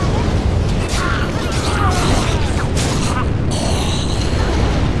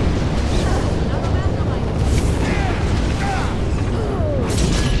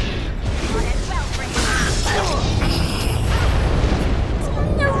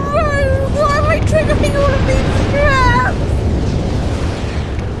 No! Why am I triggering all of these traps?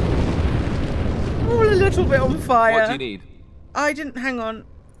 I'm all a little bit on fire. What do you need? I didn't. Hang on.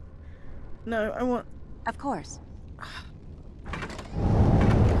 No, I want... Of course.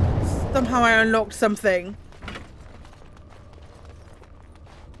 Somehow I unlocked something.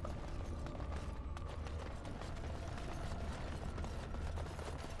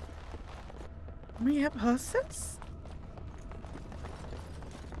 Rehab horses?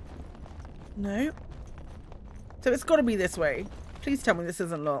 No. So it's got to be this way. Please tell me this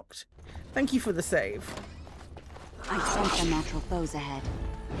isn't locked. Thank you for the save. I sense some natural foes ahead.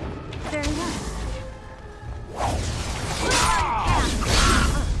 Very well.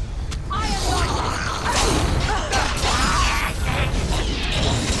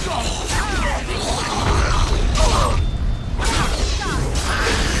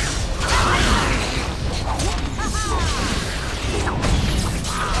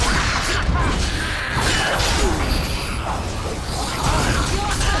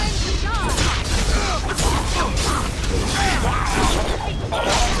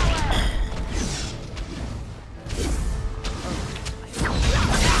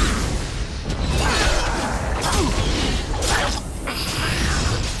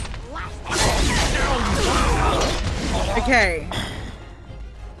 Okay.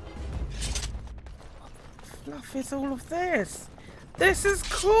 Fluff is all of this. This is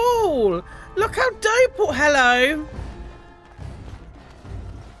cool. Look how dope. Oh, hello.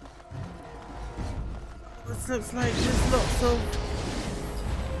 This looks like there's lots of...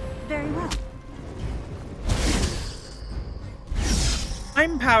 Very well.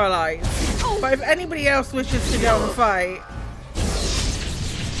 I'm paralyzed. But if anybody else wishes to go and fight...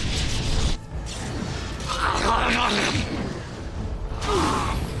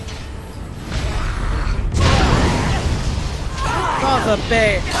 Father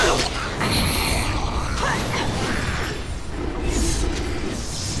bitch.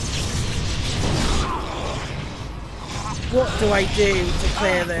 What do I do to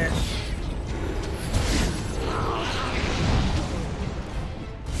clear this?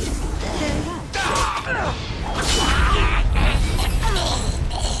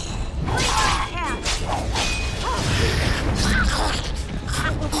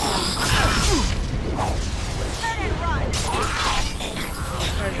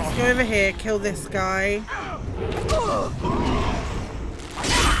 Let's go over here, kill this guy.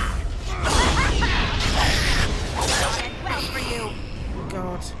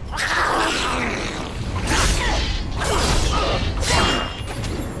 God.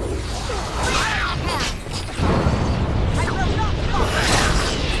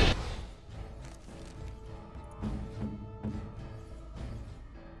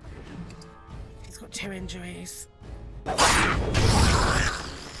 He's got 2 injuries.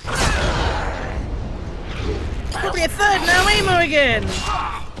 Probably a third now, eh, Morrigan?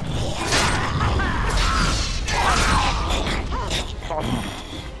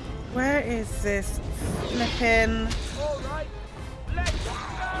 Where is this flipping? Alright, let's go!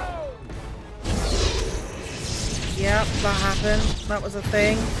 Yep, that happened. That was a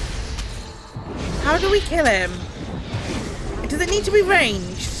thing. How do we kill him? Does it need to be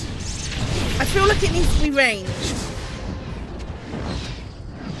ranged? I feel like it needs to be ranged.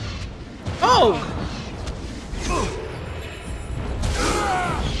 Oh!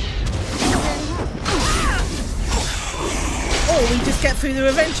 Or we just get through there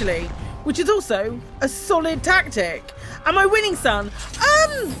eventually, which is also a solid tactic. Am I winning, son?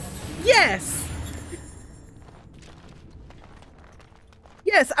 Yes.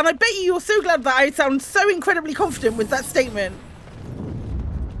 Yes, and I bet you're so glad that I sound so incredibly confident with that statement.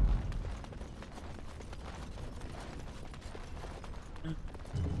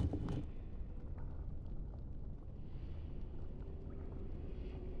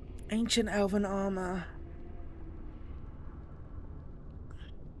 Ancient elven armor.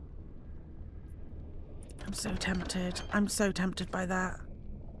 I'm so tempted. I'm so tempted by that.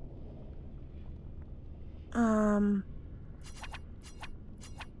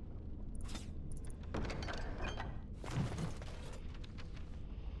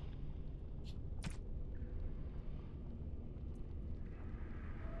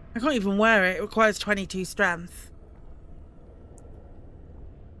 I can't even wear it. It requires 22 strength.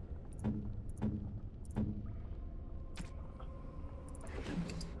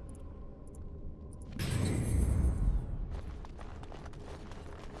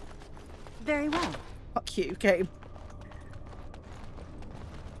 Very well. Fuck you, game.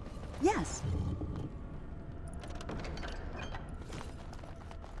 Yes.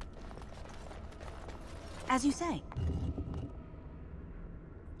 As you say.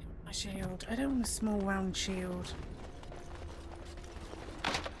 My shield. I don't want a small round shield.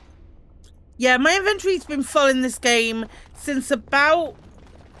 Yeah, my inventory's been full in this game since about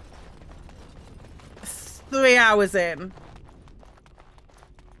 3 hours in.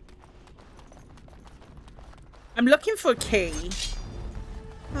 I'm looking for a key.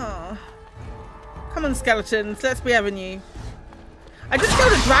 Oh. Come on, skeletons. Let's be having you. I just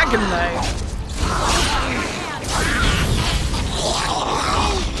killed a dragon, though.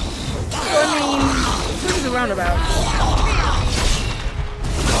 So, I mean, who's a roundabout?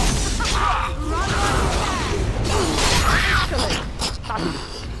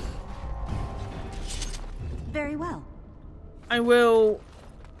 Very well. I will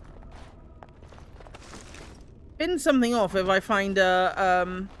bin something off if I find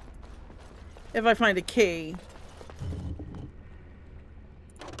a key.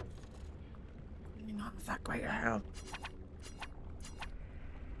 Not that great a help.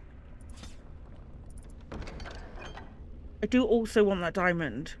 I do also want that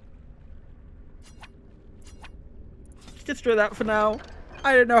diamond. Let's just throw that for now.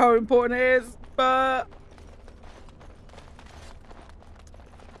 I don't know how important it is, but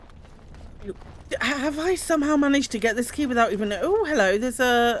have I somehow managed to get this key without even... Oh, hello. There's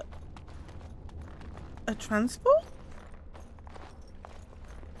a transport?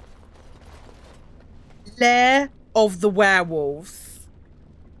 Lair of the werewolves.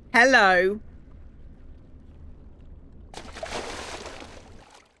 Hello.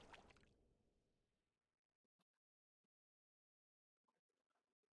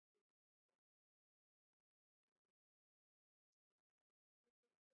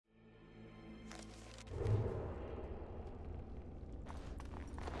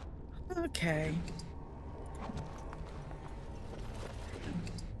 Okay.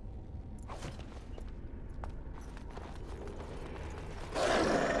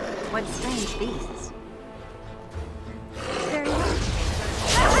 What strange beasts. Very well.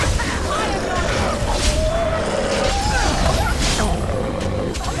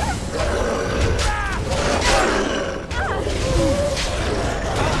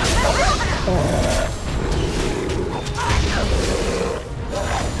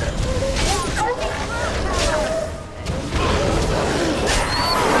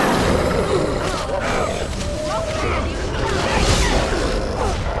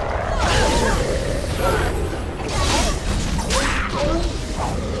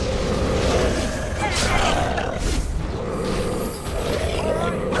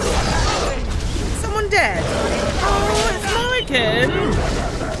 Dead. Oh, it's Morrigan.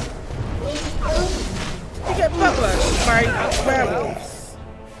 You get butt-worked by werewolves.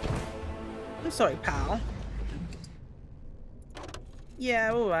 I'm sorry, pal.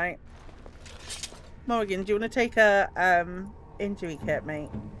 Yeah, all right. Morrigan, do you want to take a injury kit, mate?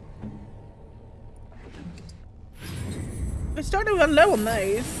 We're starting to run low on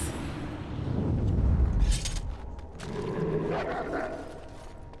those.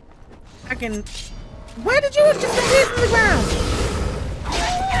 Where did yours just appear from the ground?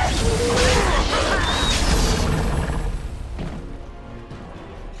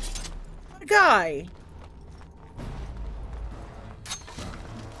 Guy.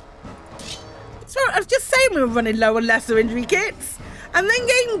 So I was just saying we were running low on lesser injury kits, and then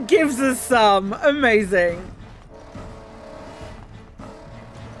game gives us some. Amazing.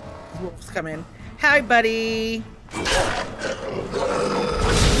 Wolves come in. Hi, buddy.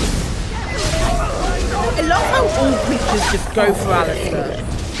 I love how all creatures just go for Alistair.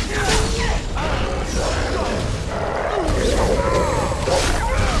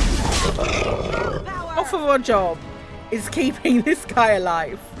 Half of our job is keeping this guy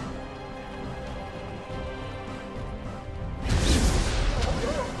alive.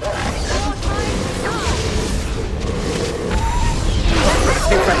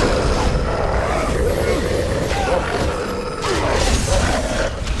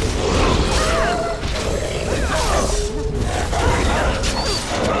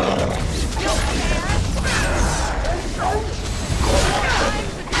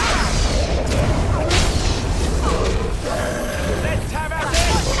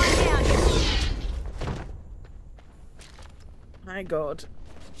 My God.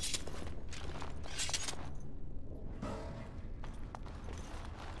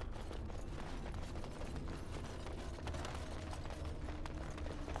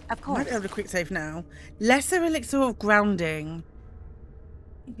 Of course. Might be able to quick save now. Lesser elixir of grounding.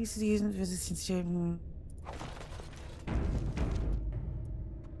 Used to use resistance to.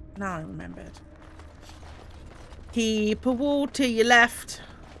 Now I remembered. Keep a wall to your left.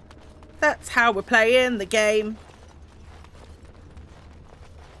 That's how we're playing the game.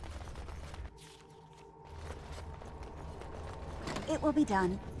 It will be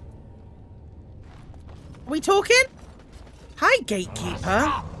done. Are we talking? Hi,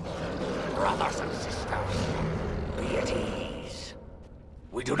 gatekeeper. Brothers and sisters, be at ease.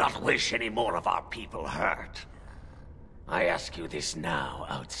 We do not wish any more of our people hurt. I ask you this now,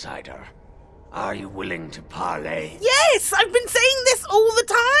 outsider. Are you willing to parley? Yes, I've been saying this all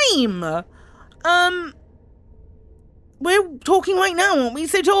the time. We're talking right now, aren't we?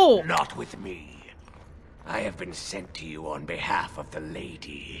 So talk. Not with me. I have been sent to you on behalf of the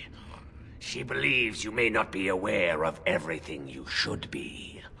lady. She believes you may not be aware of everything you should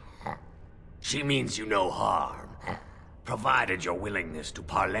be. She means you no harm, provided your willingness to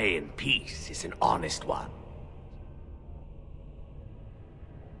parley in peace is an honest one.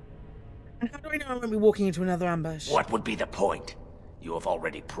 How do I know I won't be walking into another ambush? What would be the point? You have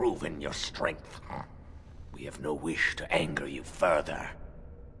already proven your strength. We have no wish to anger you further.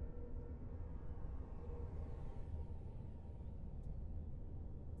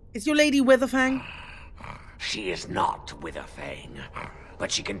 Is your lady Witherfang? She is not Witherfang, but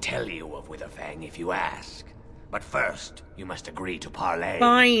she can tell you of Witherfang if you ask. But first, you must agree to parley.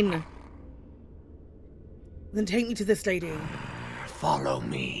 Fine. Then take me to this lady. Follow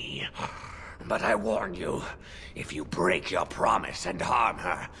me. But I warn you, if you break your promise and harm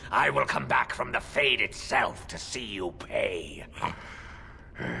her, I will come back from the Fade itself to see you pay.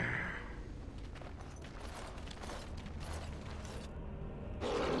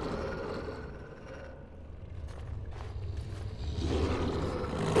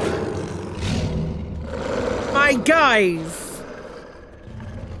 My guys!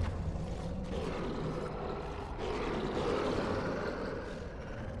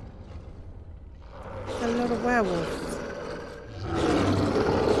 A lot of werewolves.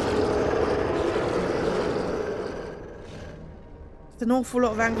 It's an awful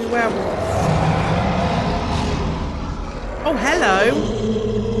lot of angry werewolves. Oh, hello!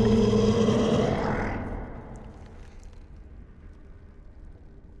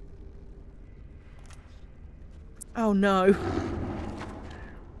 Oh no.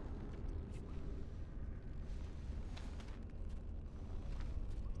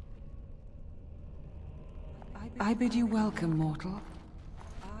 I bid you welcome, mortal.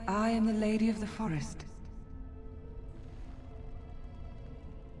 I am the Lady of the Forest.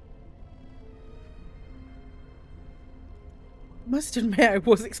 Must admit, I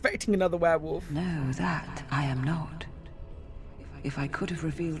was expecting another werewolf. No, that I am not. If I could have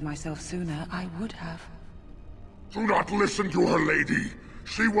revealed myself sooner, I would have. Do not listen to her, lady.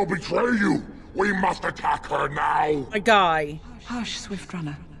 She will betray you. We must attack her now. A guy. Hush, Swift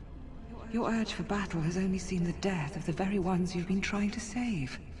Runner. Your urge for battle has only seen the death of the very ones you've been trying to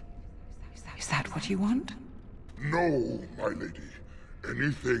save. Is that what you want? No, my lady.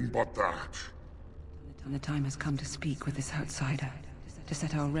 Anything but that. And the time has come to speak with this outsider, to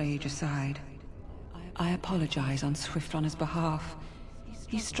set our rage aside. I apologize on Swiftrunner's behalf.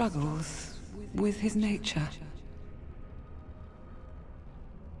 He struggles with his nature.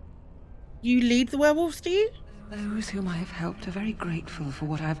 You lead the werewolves, do you? Those whom I have helped are very grateful for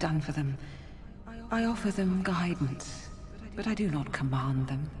what I have done for them. I offer them guidance, but I do not command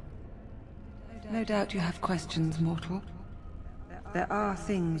them. No doubt you have questions, mortal. There are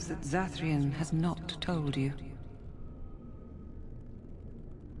things that Zathrian has not told you.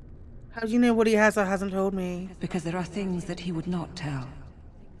 How do you know what he has or hasn't told me? Because there are things that he would not tell.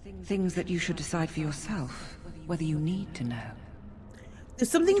 Things that you should decide for yourself, whether you need to know. There's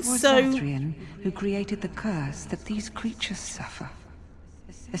something It was so... Zathrian who created the curse that these creatures suffer.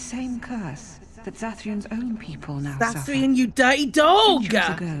 The same curse that Zathrian's own people now suffer. Zathrian, you dirty dog!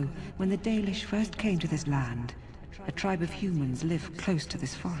 Centuries ago, when the Dalish first came to this land, a tribe of humans lived close to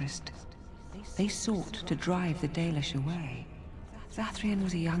this forest. They sought to drive the Dalish away. Zathrian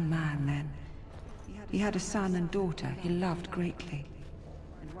was a young man then. He had a son and daughter he loved greatly.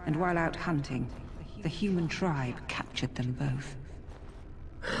 And while out hunting, the human tribe captured them both.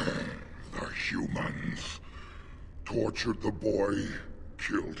 The humans tortured the boy,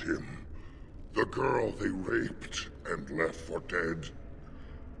 killed him. The girl they raped and left for dead.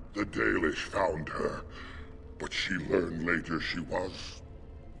 The Dalish found her, but she learned later she was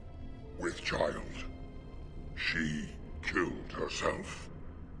with child. She killed herself.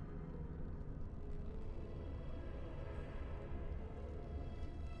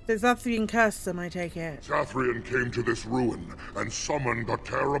 So Zathrian cursed them, I take it. Zathrian came to this ruin and summoned a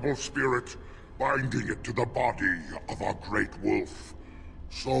terrible spirit, binding it to the body of a great wolf.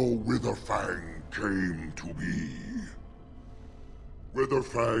 So Witherfang came to be.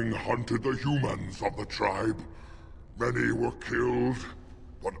 Witherfang hunted the humans of the tribe. Many were killed,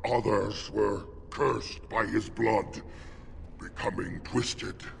 but others were cursed by his blood, becoming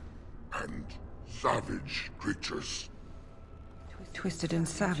twisted and savage creatures. Twisted and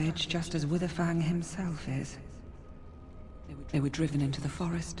savage, just as Witherfang himself is. They were driven into the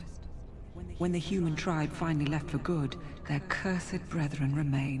forest. When the human tribe finally left for good, their cursed brethren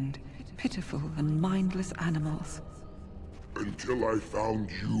remained, pitiful and mindless animals. Until I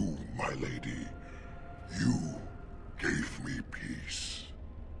found you, my lady. You gave me peace.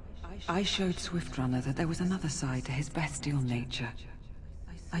 I showed Swiftrunner that there was another side to his bestial nature.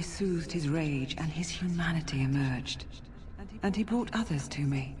 I soothed his rage and his humanity emerged. And he brought others to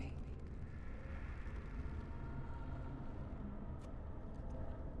me.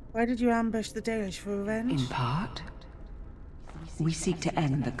 Why did you ambush the Dalish for revenge? In part, we seek to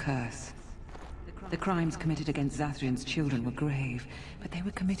end the curse. The crimes committed against Zathrian's children were grave, but they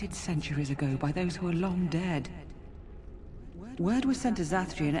were committed centuries ago by those who are long dead. Word was sent to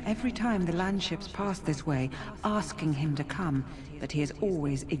Zathrian every time the landships passed this way, asking him to come, but he has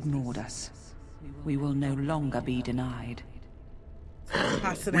always ignored us. We will no longer be denied.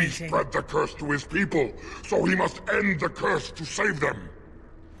 We spread the curse to his people, so he must end the curse to save them.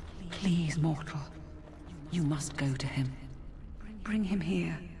 Please, mortal. You must go to him. Bring him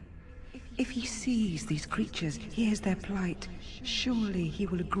here. If he sees these creatures, hears their plight, surely he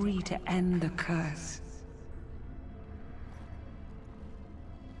will agree to end the curse.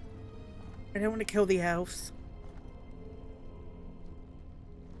 I don't want to kill the elves.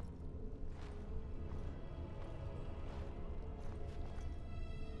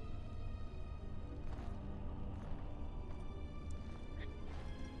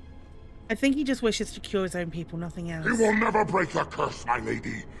 I think he just wishes to cure his own people, nothing else. He will never break the curse, my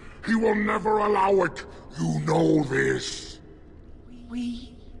lady. He will never allow it. You know this.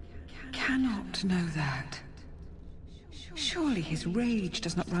 We cannot know that. Surely his rage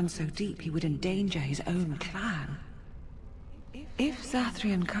does not run so deep he would endanger his own clan. If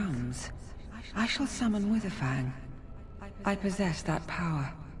Zathrian comes, I shall summon Witherfang. I possess that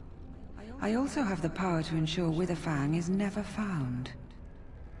power. I also have the power to ensure Witherfang is never found.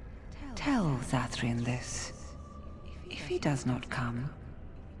 Tell Zathrian this. If he does not come,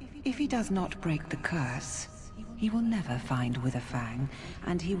 if he does not break the curse, he will never find Witherfang,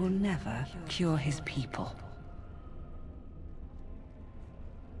 and he will never cure his people.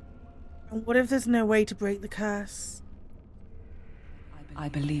 And what if there's no way to break the curse? I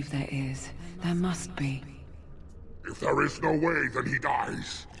believe there is. There must be. If there is no way, then he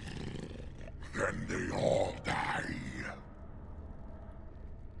dies. Then they all die.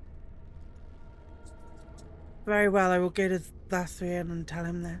 Very well, I will go to Zathrian and tell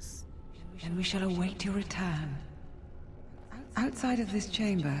him this. And we shall await your return. Outside of this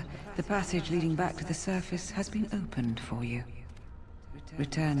chamber, the passage leading back to the surface has been opened for you.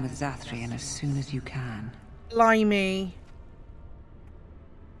 Return with Zathrian as soon as you can. Blimey.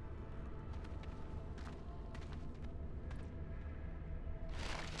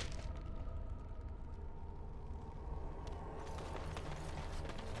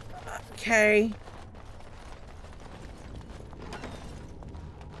 Okay.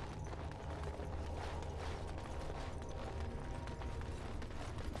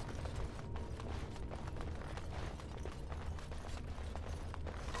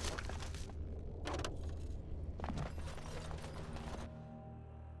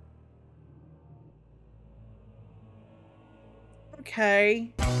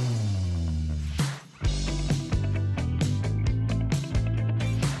 Okay.